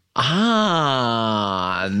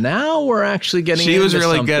 Ah, now we're actually getting She was into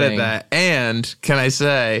really good at something. that. And can I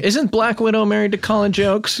say, Isn't Black Widow married to Colin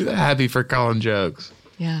Jokes? happy for Colin Jokes.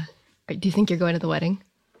 Yeah. Do you think you're going to the wedding?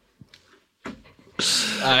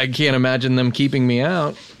 I can't imagine them keeping me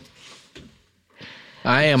out.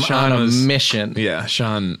 I am Sean on a was- mission. Yeah,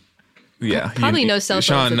 Sean. Yeah, Probably knows cell phones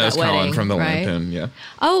Sean at knows that Colin wedding, from the right? Lampoon. Yeah,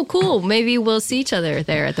 Oh, cool. Maybe we'll see each other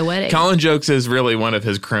there at the wedding. Colin Jokes is really one of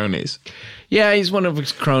his cronies. Yeah, he's one of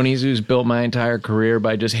his cronies who's built my entire career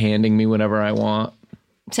by just handing me whatever I want.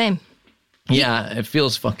 Same. Yeah, it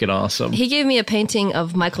feels fucking awesome. He gave me a painting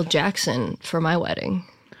of Michael Jackson for my wedding.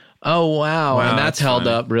 Oh, wow. Wow, And that's that's held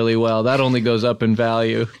funny. up really well. That only goes up in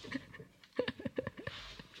value.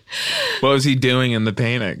 What was he doing in the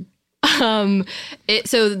painting? So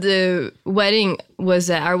the wedding was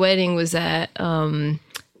at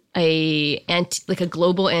a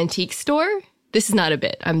global antique store. This is not a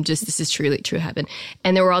bit. This is truly true happened.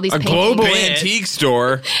 And there were all these A paintings. global antique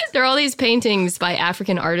store. There are all these paintings by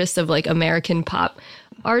African artists of like American pop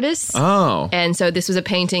artists. Oh. And so this was a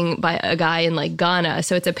painting by a guy in like Ghana.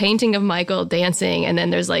 So it's a painting of Michael dancing, and then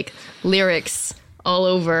there's like lyrics all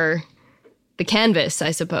over the canvas,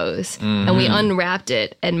 I suppose. And we unwrapped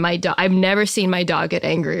it, and my dog, I've never seen my dog get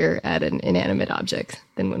angrier at an inanimate object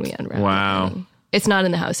than when we unwrapped it. Wow. It's not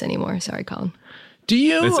in the house anymore. Sorry, Colin. Do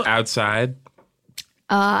you? It's outside.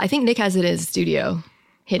 I think Nick has it in his studio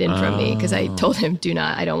hidden from me because I told him,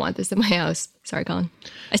 I don't want this in my house. Sorry, Colin.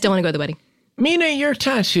 I still want to go to the wedding. Mina, your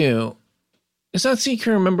tattoo. Is that so you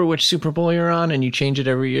can remember which Super Bowl you're on and you change it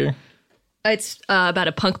every year? It's about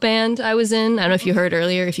a punk band I was in. I don't know if you heard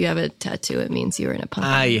earlier. If you have a tattoo, it means you were in a punk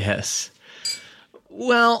band. Yes.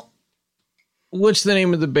 Well, what's the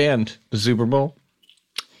name of the band? The Super Bowl?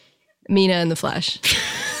 Mina and the Flash.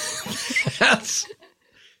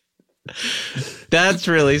 That's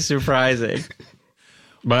really surprising.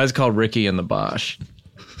 Mine's called Ricky and the Bosch.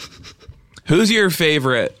 Who's your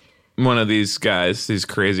favorite one of these guys, these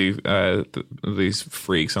crazy, these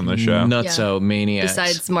freaks on the show? Nutso maniacs.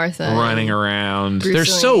 Besides Martha. Running around. Bruce They're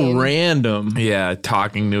so Wayne. random. Yeah,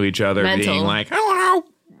 talking to each other, Mental. being like, hello.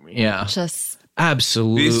 Yeah. Just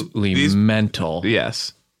Absolutely These- mental.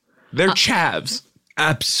 Yes. They're chavs.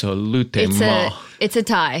 Absolutely. it's a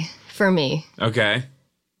tie for me Okay.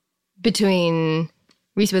 between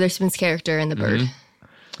Reese Witherspoon's character and the bird.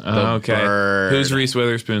 Okay. bird. Who's Reese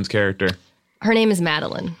Witherspoon's character? Her name is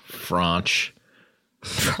Madeline. Franch.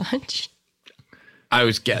 French. I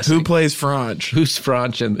was guessing. Who plays Franch? Who's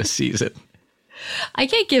Franch in this season? I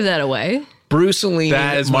can't give that away. Bruce Lee,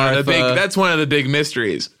 That is Martha. one of the big. That's one of the big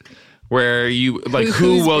mysteries, where you like who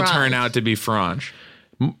Who's will Franch? turn out to be Franch.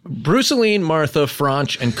 Bruce Lee, Martha,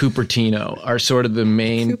 Franch, and Cupertino are sort of the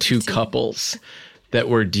main two couples that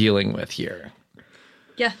we're dealing with here.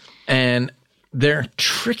 Yeah. And they're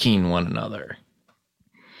tricking one another.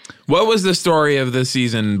 What was the story of the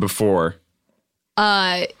season before?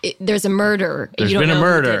 There's a murder. There's you don't been a know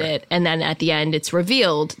murder. Who did it, and then at the end, it's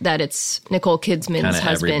revealed that it's Nicole Kidman's Kinda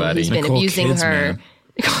husband everybody. who's been Nicole abusing her.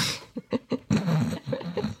 Kidman.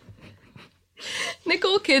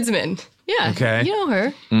 Nicole Kidman. Yeah. Okay. You know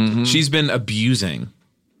her. She's been abusing.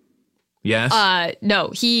 Yes.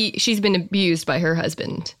 No, she's been abused by her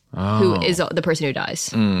husband, who is the person who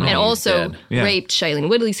dies, and also dead. Yeah. raped Shailene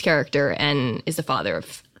Woodley's character and is the father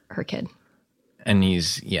of her kid. And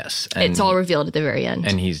he's, yes. And, It's all revealed at the very end,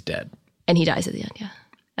 and he's dead. and he dies at the end. Yeah,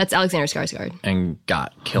 that's Alexander Skarsgård, And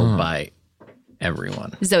got killed by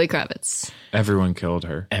everyone. Zoe Kravitz. Everyone killed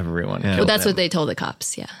her. Everyone. Well, killed that's him. what they told the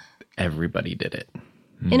cops. Yeah, Everybody did it.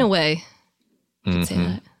 in a way, you could say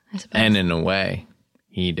that. I suppose. And in a way,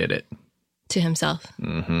 he did it. To himself.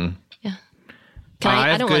 Mm-hmm. Yeah. Can I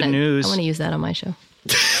have don't good wanna, news. I want to use that on my show.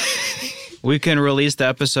 We can release the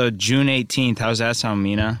episode June 18th. How's that sound,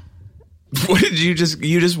 Mina? What did you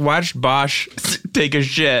just watched Bosch take a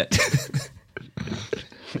shit?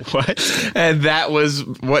 What? And that was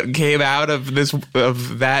what came out of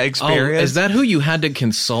that Oh, experience. is that who you had to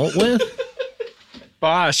consult with?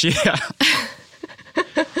 Bosh, yeah.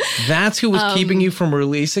 That's who was keeping you from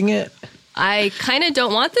releasing it? I kind of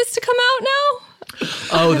don't want this to come out now.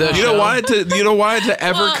 Oh, you don't want it to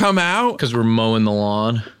ever come out? because we're mowing the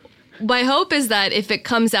lawn. My hope is that if it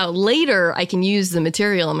comes out later, I can use the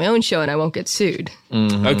material on my own show and I won't get sued.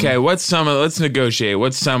 Okay, let's negotiate.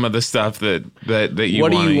 What's some of the stuff that you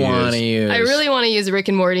What want do to you want to use? use? I really want to use Rick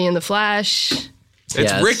and Morty and the Flash. It's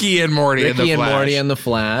Yes. Ricky and Morty in the Ricky and Flash. Morty and the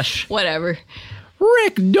Flash. Whatever.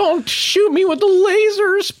 Rick, don't shoot me with the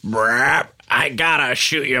lasers. Brap. I gotta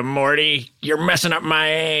shoot you, Morty. You're messing up my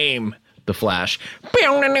aim. The Flash.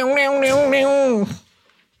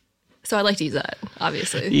 So I'd like to use that,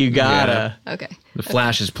 obviously. You gotta. Okay. The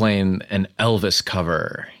Flash is playing an Elvis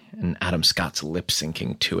cover, and Adam Scott's lip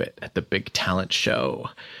syncing to it at the big talent show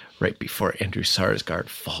right before Andrew Sarsgaard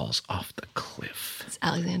falls off the cliff. It's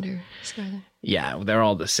Alexander Skarsgård. Yeah, they're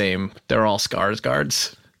all the same. They're all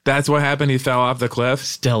Skarsgårds. That's what happened. He fell off the cliff.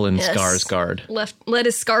 Stellan Yes. Skarsgård. Let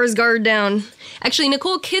his Skarsgård down. Actually,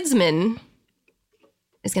 Nicole Kidman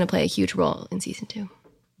is going to play a huge role in season 2.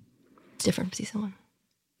 It's different from season 1.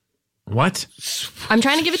 What? I'm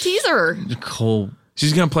trying to give a teaser. Cole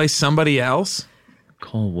She's gonna play somebody else?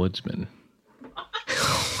 Woodsman.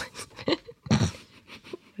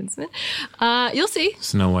 You'll see.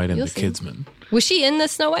 Snow White and You'll the see. Kidsman. Was she in the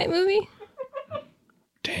Snow White movie?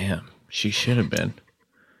 Damn, she should have been.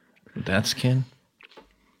 That skin.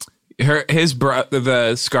 His brother,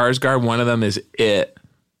 the Skarsgård, one of them is It.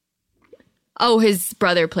 Oh, his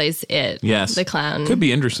brother plays It. Yes. The clown. Could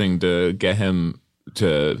be interesting to get him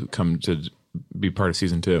to come to be part of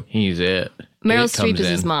season 2. He's it. Meryl It Streep comes is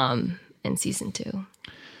his in. mom in season 2.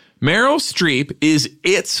 Meryl Streep is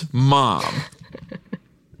It's mom.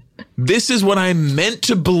 This is what I'm meant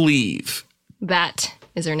to believe. That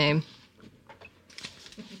is her name.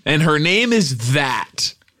 And her name is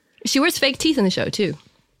that. She wears fake teeth in the show, too,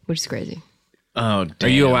 which is crazy. Oh, damn.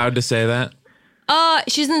 Are you allowed to say that?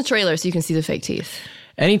 She's in the trailer, so you can see the fake teeth.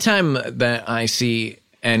 Anytime that I see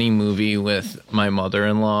any movie with my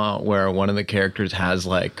mother-in-law where one of the characters has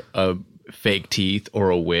like a fake teeth or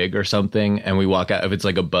a wig or something, and we walk out, if it's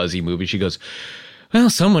like a buzzy movie, she goes, well,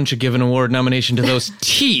 someone should give an award nomination to those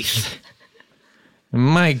teeth.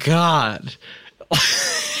 My God.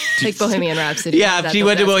 Like Bohemian Rhapsody. Yeah, if she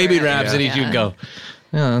went to Bohemian where- Rhapsody, she would go,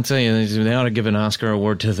 yeah, I'll tell you, they ought to give an Oscar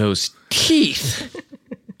award to those teeth.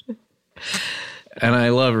 And I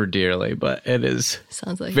love her dearly, but it is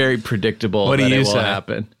Sounds like very predictable What do that you it will say?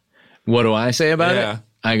 happen. What do I say about Yeah. it?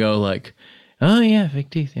 I go like, oh yeah, fake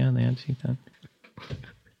teeth. Yeah, they had teeth on.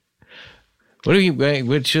 What do you,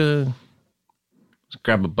 let's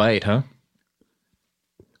grab a bite, huh?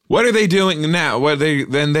 What are they doing now?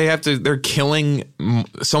 They're killing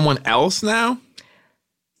someone else now?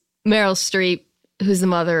 Meryl Streep, who's the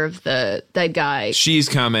mother of the dead guy, She's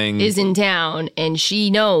coming. is in town, and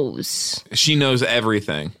she knows She knows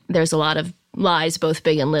everything. there's a lot of lies, both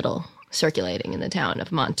big and little, circulating in the town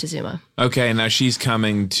of Montezuma. Okay, now she's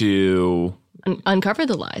coming to... Uncover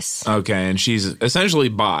the lies. Okay, and she's essentially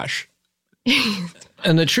Bosch.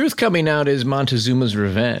 And the truth coming out is Montezuma's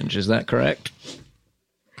revenge. Is that correct?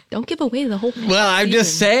 Don't give away the whole. Well, I'm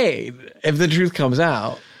just season. saying, if the truth comes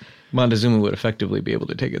out, Montezuma would effectively be able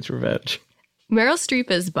to take its revenge. Meryl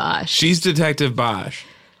Streep is Bosch. She's Detective Bosch.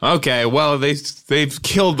 Okay, well, they've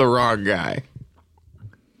killed the wrong guy.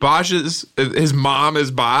 His mom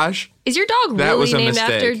is Bosch? Is your dog That really was a named mistake.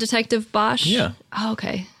 after Detective Bosch? Yeah. Oh,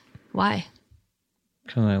 okay. Why?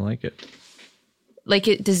 Because I like it. Like,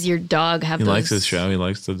 does your dog have He those likes his show. He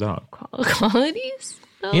likes the dog. qualities?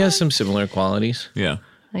 He has some similar qualities. Yeah.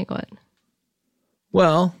 Like what?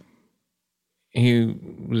 Well, he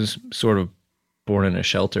was sort of born in a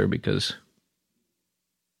shelter because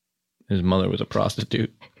his mother was a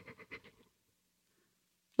prostitute.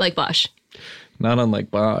 Like Bosch. Not unlike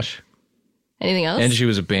Bosch. Anything else? And she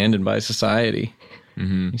was abandoned by society.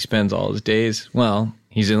 Mm-hmm. He spends all his days, well,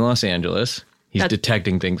 he's in Los Angeles. He's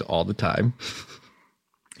detecting things all the time.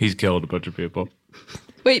 He's killed a bunch of people.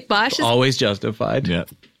 Wait, Bosch Always justified. Yeah.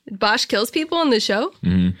 Bosch kills people in the show?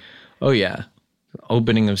 Oh, yeah.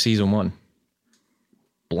 Opening of season 1.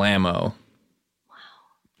 Blammo.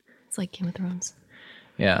 It's like Game of Thrones.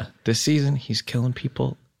 Yeah. This season, he's killing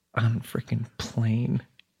people on a freaking plane.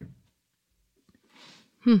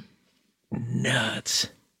 Nuts.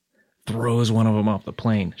 Throws one of them off the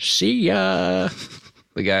plane. See ya.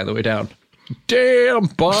 The guy on the way down. Damn,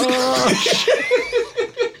 Bosch.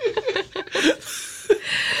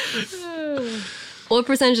 What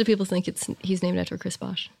percentage of people think he's named after Chris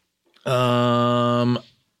Bosch?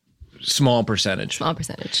 Small percentage. Small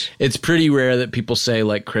percentage. It's pretty rare that people say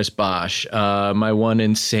like Chris Bosch. My one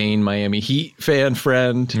insane Miami Heat fan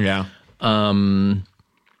friend. Yeah.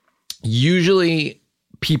 Usually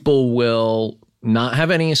people will not have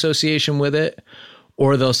any association with it,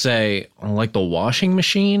 or they'll say like the washing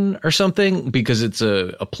machine or something because it's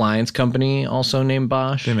a appliance company also named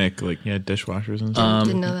Bosch. They make dishwashers and stuff.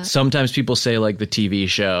 Didn't know that. Sometimes people say like the TV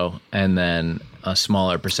show, and then a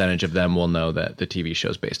smaller percentage of them will know that the TV show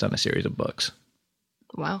is based on a series of books.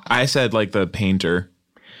 Wow. I said like the painter.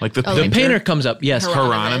 Like the The painter comes up, yes.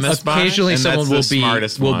 Hieronymus Bosch. Occasionally And someone that's the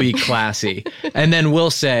smartest will one. be classy. And then we'll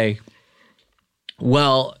say,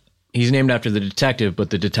 well, he's named after the detective, but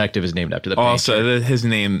the detective is named after the painter. Also,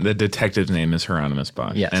 the detective's name is Hieronymus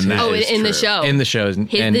Bosch. Yes. And that Oh, is in the true. show. in the shows. the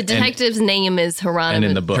detective's name is Hieronymus. and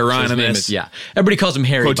in the book. Hieronymus. Yeah. Everybody calls him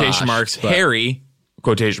Harry Quotation Bosch, marks, but- Harry,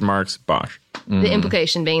 quotation marks, Bosch. The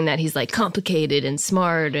implication being that he's like complicated and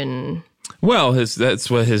smart and. Well, that's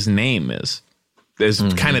what his name is. There's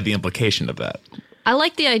kind of the implication of that. I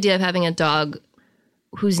like the idea of having a dog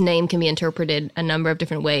whose name can be interpreted a number of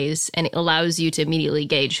different ways, and it allows you to immediately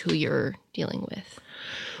gauge who you're dealing with.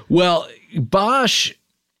 Well, Bosch,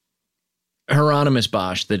 Hieronymus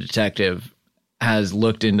Bosch, the detective, has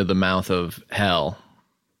looked into the mouth of hell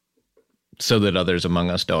so that others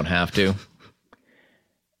among us don't have to.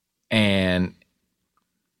 And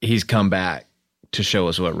he's come back to show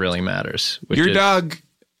us what really matters. Which Your is, dog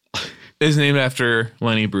is named after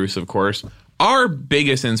Lenny Bruce, of course. Our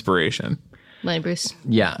biggest inspiration. Lenny Bruce.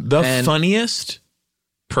 Yeah. The and, funniest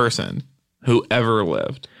person who ever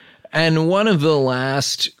lived. and one of the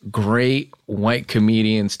last great white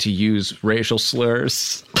comedians to use racial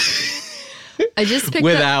slurs I just picked up.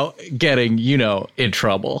 without getting, in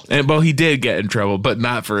trouble. And, well, he did get in trouble, but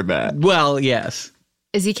not for that. Well, yes.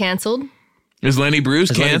 Is he canceled? Is Lenny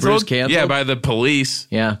Bruce Lenny canceled? Bruce canceled? Yeah, by the police.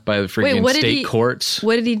 Yeah, by the freaking state courts.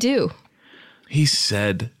 What did he do? He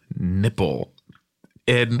said nipple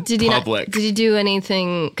in public. Did he do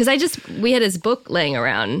anything? Because we had his book laying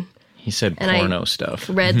around. He said and porno stuff.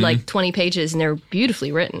 Read like 20 pages, and they're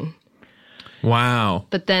beautifully written. Wow.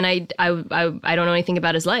 But then I don't know anything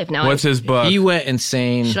about his life. Now What's his book? He went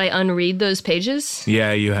insane. Should I unread those pages?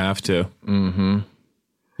 Yeah, you have to. Mm-hmm.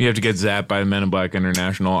 You have to get zapped by Men in Black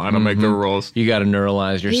International. I don't make the rules. You got to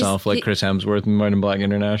neuralize yourself like Chris Hemsworth in Men in Black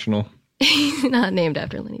International. He's not named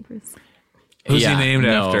after Lenny Bruce. Who's he named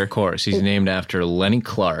after? Of course. He's named after Lenny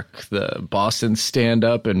Clark, the Boston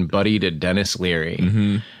stand-up and buddy to Dennis Leary.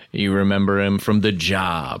 Mm-hmm. You remember him from The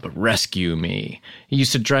Job, Rescue Me. He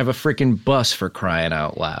used to drive a freaking bus, for crying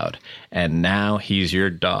out loud. And now he's your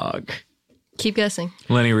dog. Keep guessing.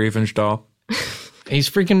 Lenny Riefenstahl. He's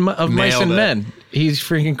freaking of Mice and Men. He's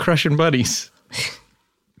freaking crushing buddies.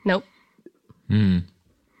 Nope.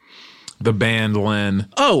 The band Len.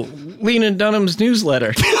 Oh, Lena Dunham's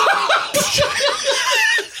newsletter.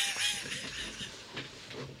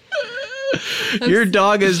 Your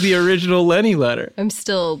dog is the original Lenny letter. I'm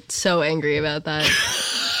still so angry about that.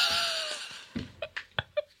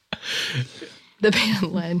 The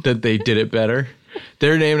band Len. That they did it better.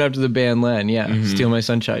 They're named after the band Len. Yeah. Mm-hmm. Steal My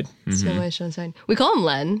Sunshine. Steal My Sunshine. We call him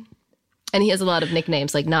Len. And he has a lot of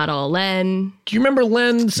nicknames, like Not All Len. Do you remember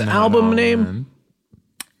Len's album name? Len.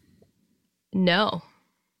 No.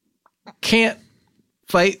 Can't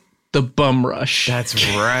Fight the Bum Rush. That's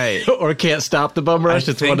right. Or Can't Stop the Bum Rush.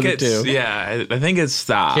 It's one of the two. Yeah, I think it's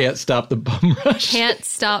Stop. Can't Stop the Bum Rush. Can't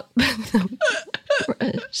Stop the Bum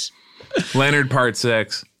Rush. Leonard Part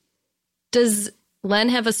 6. Does Len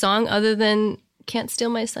have a song other than Can't Steal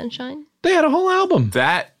My Sunshine? They had a whole album.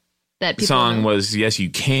 That people song know? was Yes You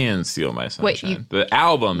Can Steal My Sunshine. The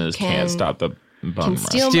album is Can't Stop the Bum Rush.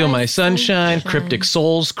 Steal My Sunshine, Cryptic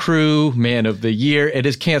Souls Crew, Man of the Year. It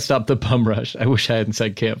is Can't Stop the Bum Rush. I wish I hadn't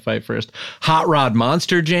said Can't Fight first. Hot Rod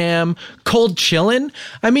Monster Jam, Cold Chillin'.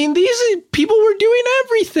 I mean, these people were doing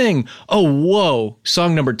everything. Oh, whoa.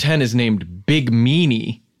 Song number 10 is named Big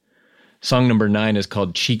Meanie. Song number 9 is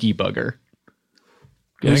called Cheeky Bugger.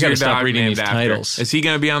 I gotta stop reading these titles. Is he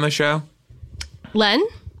going to be on the show? Len?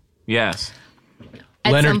 Yes.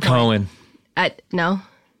 Leonard Cohen.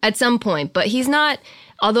 At some point, but he's not.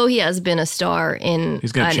 Although he has been a star in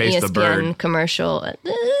He's gonna an chase ESPN the bird. commercial.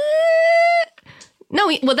 No,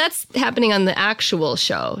 well, that's happening on the actual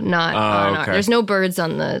show, not on our. okay. There's no birds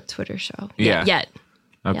on the Twitter show. Yeah. Yet.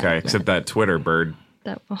 Okay, Yeah, except that Twitter bird.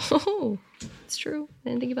 It's true. I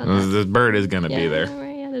didn't think about that. The bird is going to be there.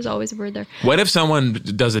 Right, yeah, there's always a bird there. What if someone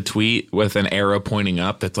does a tweet with an arrow pointing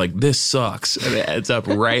up that's like, this sucks, and it ends up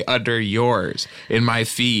right under yours in my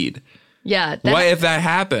feed? Yeah. What if that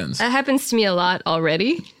happens? That happens to me a lot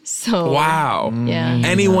already. So Wow. Yeah.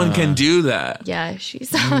 Anyone can do that. Yeah, she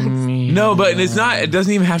sucks. No, but it's not. It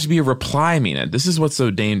doesn't even have to be a reply, Mina. This is what's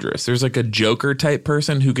so dangerous. There's like a Joker type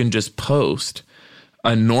person who can just post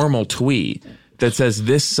a normal tweet that says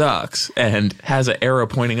this sucks and has an arrow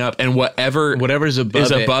pointing up, and whatever's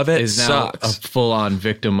above it is sucks. now a full-on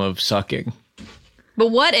victim of sucking. But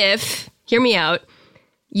what if, hear me out,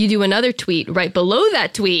 you do another tweet right below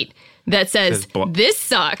that tweet that says this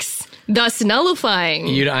sucks, thus nullifying.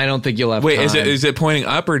 I don't think you'll have Wait, time. is it pointing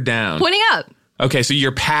up or down? Pointing up. Okay, so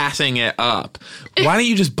you're passing it up. Why don't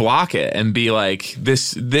you just block it and be like,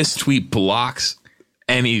 this tweet blocks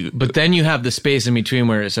any... But then you have the space in between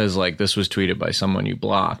where it says, like, this was tweeted by someone you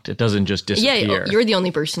blocked. It doesn't just disappear. Yeah, you're the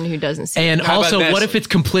only person who doesn't see And it. also, what if it's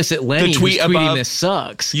complicit Lenny The tweet who's tweeting above, this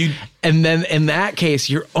sucks? And then in that case,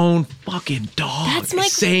 your own fucking dog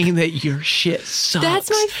is saying that your shit sucks. That's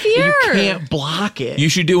my fear. You can't block it. You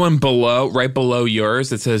should do one right below yours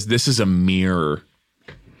that says, this is a mirror.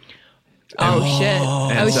 Oh, shit.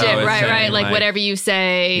 And Oh, so shit. it's Right. saying, Like, like, whatever you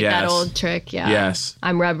say, that yes. old trick. Yeah. Yes.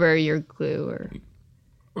 I'm rubber, you're glue.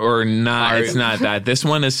 Or not. It's not that. This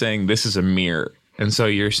one is saying this is a mirror. And so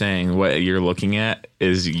you're saying what you're looking at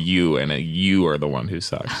is you, and you are the one who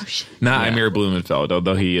sucks. Oh, shit. Not Amir Blumenfeld,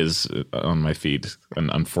 although he is on my feed an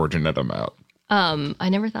unfortunate amount. I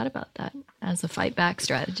never thought about that as a fight back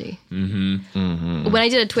strategy. When I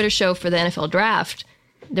did a Twitter show for the NFL draft,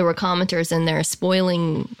 there were commenters in there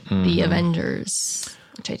spoiling the Avengers,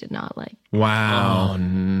 which I did not like. Wow. Oh,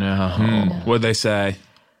 no. What'd they say?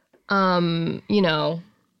 You know,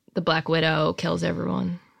 the Black Widow kills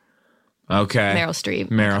everyone. Okay. Meryl Streep.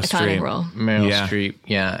 Meryl Iconic Streep. role. Meryl Yeah. Streep,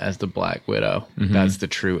 as the Black Widow. That's the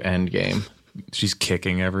true end game. She's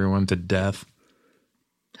kicking everyone to death.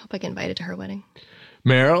 Hope I get invited to her wedding.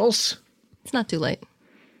 Meryl's? It's not too late.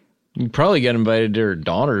 You probably get invited to her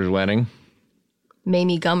daughter's wedding.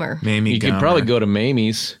 Mamie Gummer. Mamie You Gummer. could probably go to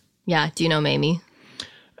Mamie's. Yeah, do you know Mamie?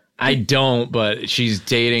 I don't, but she's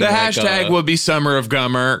dating. The like hashtag would be Summer of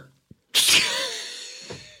Gummer.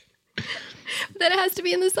 Then it has to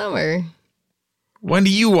be in the summer. When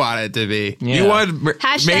do you want it to be? Yeah. You want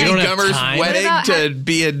Hashtag- Mamie You don't have Gummer's time? wedding What to about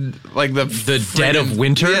be in like the dead of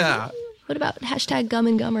winter? Yeah. What about hashtag Gum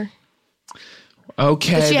and Gummer?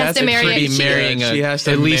 Okay, But she has that's to a marry pretty a- marrying she has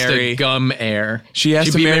to at least marry a gum heir. She has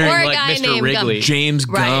She'd to be marry- marrying Or a like guy Mr. named Wrigley. Gum. James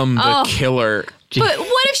Right. Gum, the Oh. killer. But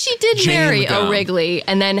what if she did James marry Gum. O'Wrigley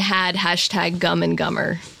and then had hashtag Gum and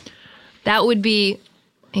Gummer? That would be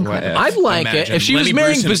incredible. What I'd like Imagine. it if she was Lenny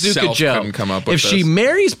marrying Bruce Bazooka himself Joe. couldn't come up with If she this.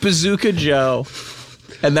 marries Bazooka Joe,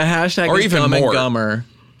 and the hashtag Or is even Gum more. and Gummer,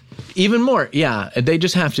 even more. Yeah, they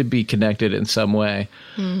just have to be connected in some way.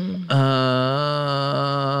 And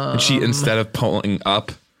she, instead of pulling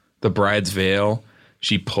up the bride's veil,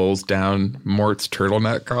 she pulls down Mort's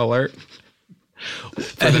turtleneck collar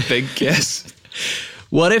for the big kiss.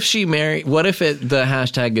 What if she marry? What if the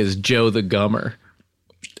hashtag is Joe the Gummer,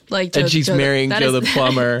 like and she's marrying Joe the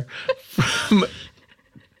plumber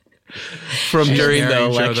from during the marrying Joe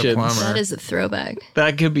the elections? plumber. That is a throwback.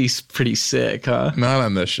 That could be pretty sick, huh? Not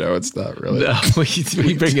on this show. It's not really. No,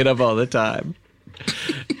 we bring it up all the time.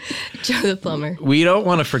 Joe the plumber. We don't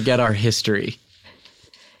want to forget our history.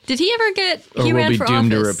 Did he ever get? Or He we'll ran be for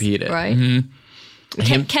doomed to office, repeat it. right?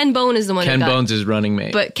 Ken Bone is the one. Ken who got, Bones is running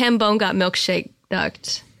mate. but Ken Bone got milkshake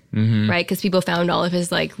ducked, right? Because people found all of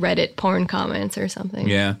his like Reddit porn comments or something.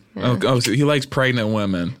 Yeah. Oh, so he likes pregnant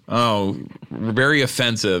women. Oh, very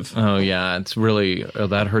offensive. Oh yeah, it's really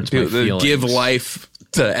that hurts my feelings. Give life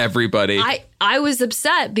to everybody. I was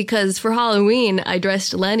upset because for Halloween I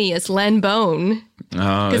dressed Lenny as Len Bone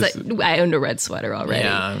because I owned a red sweater already.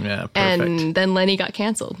 Yeah, perfect. And then Lenny got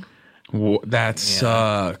canceled. That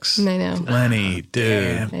sucks. I know. Lenny,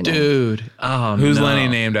 dude. I know. Dude, oh Who's no. Lenny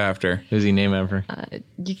named after? Who's he named after?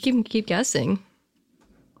 You keep guessing.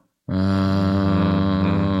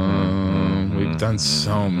 We've done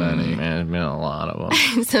so many. Man, there's been a lot of them.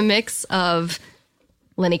 It's a mix of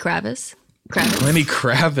Lenny Kravitz. Lenny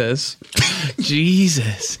Kravitz.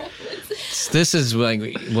 Jesus, this is like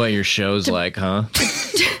what your show's like, huh?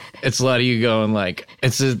 It's a lot of you going like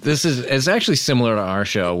it's actually similar to our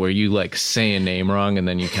show where you like say a name wrong and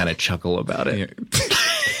then you kind of chuckle about it.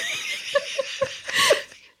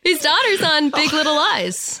 His daughter's on Big Little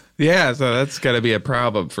Lies. Yeah, so that's got to be a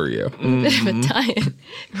problem for you. Bit of a tie-in.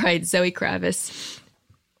 Right, Zoe Kravitz.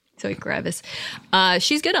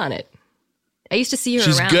 She's good on it. I used to see her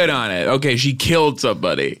She's around. good on it. Okay, she killed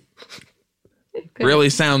somebody. Really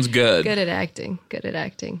sounds good. Good at acting. She's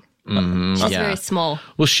Yeah. very small.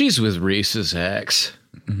 Well, she's with Reese's ex,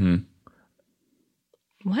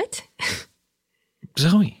 What?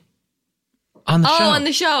 Zoe, on the show. On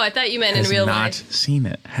the show. I thought you meant Has in real not life. seen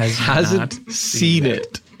it. Hasn't seen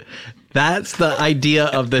it. That's the idea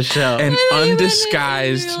of the show. An meant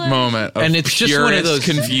undisguised it in real life. moment of And it's just one of purest those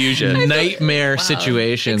confusion. nightmare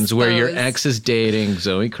situations where your Exposed. ex is dating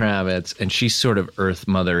Zoe Kravitz and she's sort of earth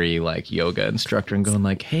mothery like yoga instructor and going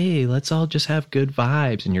like, hey, let's all just have good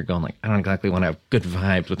vibes. And you're going like, I don't exactly want to have good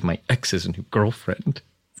vibes with my ex's new girlfriend.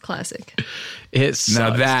 It's classic. It sucks,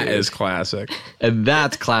 Now that dude. is classic. And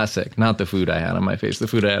that's classic. Not the food I had on my face. The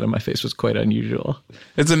food I had on my face was quite unusual.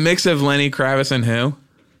 It's a mix of Lenny Kravitz and who?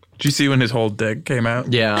 Did you see when his whole dick came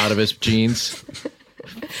out? Yeah, out of his jeans.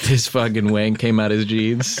 His fucking wang came out his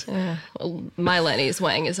jeans. Well, my Lenny's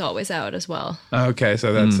wang is always out as well. Okay,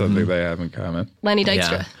 so that's something they have in common. Lenny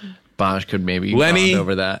Dykstra. Yeah. Bosch could maybe Lenny bond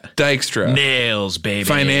over that. Dykstra, Nails, baby.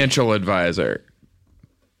 financial advisor.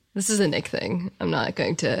 This is a Nick thing. I'm not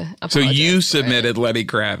going to apologize. So you for it. submitted Lenny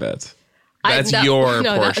Kravitz. That's that- your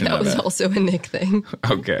no, portion that of was it. also a Nick thing.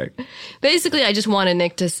 Okay. Basically, I just wanted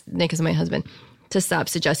Nick is my husband, to stop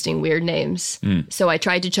suggesting weird names. So I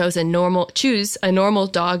tried to choose a normal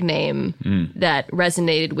dog name that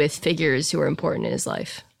resonated with figures who were important in his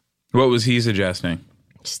life. What was he suggesting?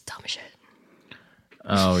 Just dumb shit.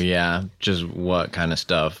 Oh, yeah. Just what kind of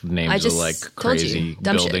stuff? I Names of just like told you. crazy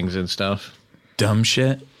Dumb shit. buildings and stuff. Dumb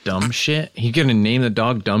shit? Dumb shit? He gonna name the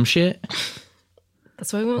dog dumb shit?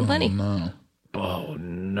 That's why we went with Lenny. No. Oh,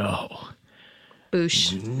 no.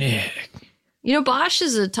 Boosh. Nick. You know, Bosch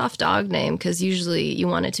is a tough dog name because usually you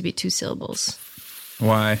want it to be 2 syllables.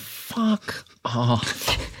 Why? Fuck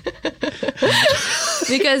off.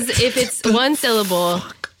 Because if it's 1 syllable,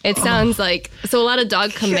 it sounds like... So a lot of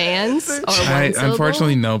dog commands are 1 syllable.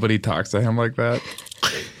 Unfortunately, nobody talks to him like that.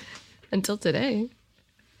 Until today.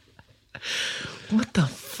 What the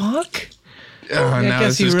fuck? Oh, I now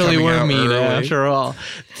guess this is you really coming were out mean early. after all.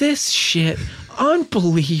 This shit,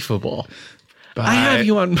 unbelievable. I have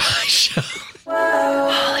you on my show.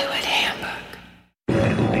 Hollywood Handbook.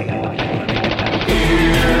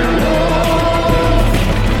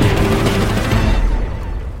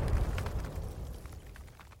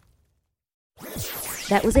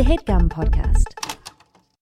 That was a HeadGum podcast.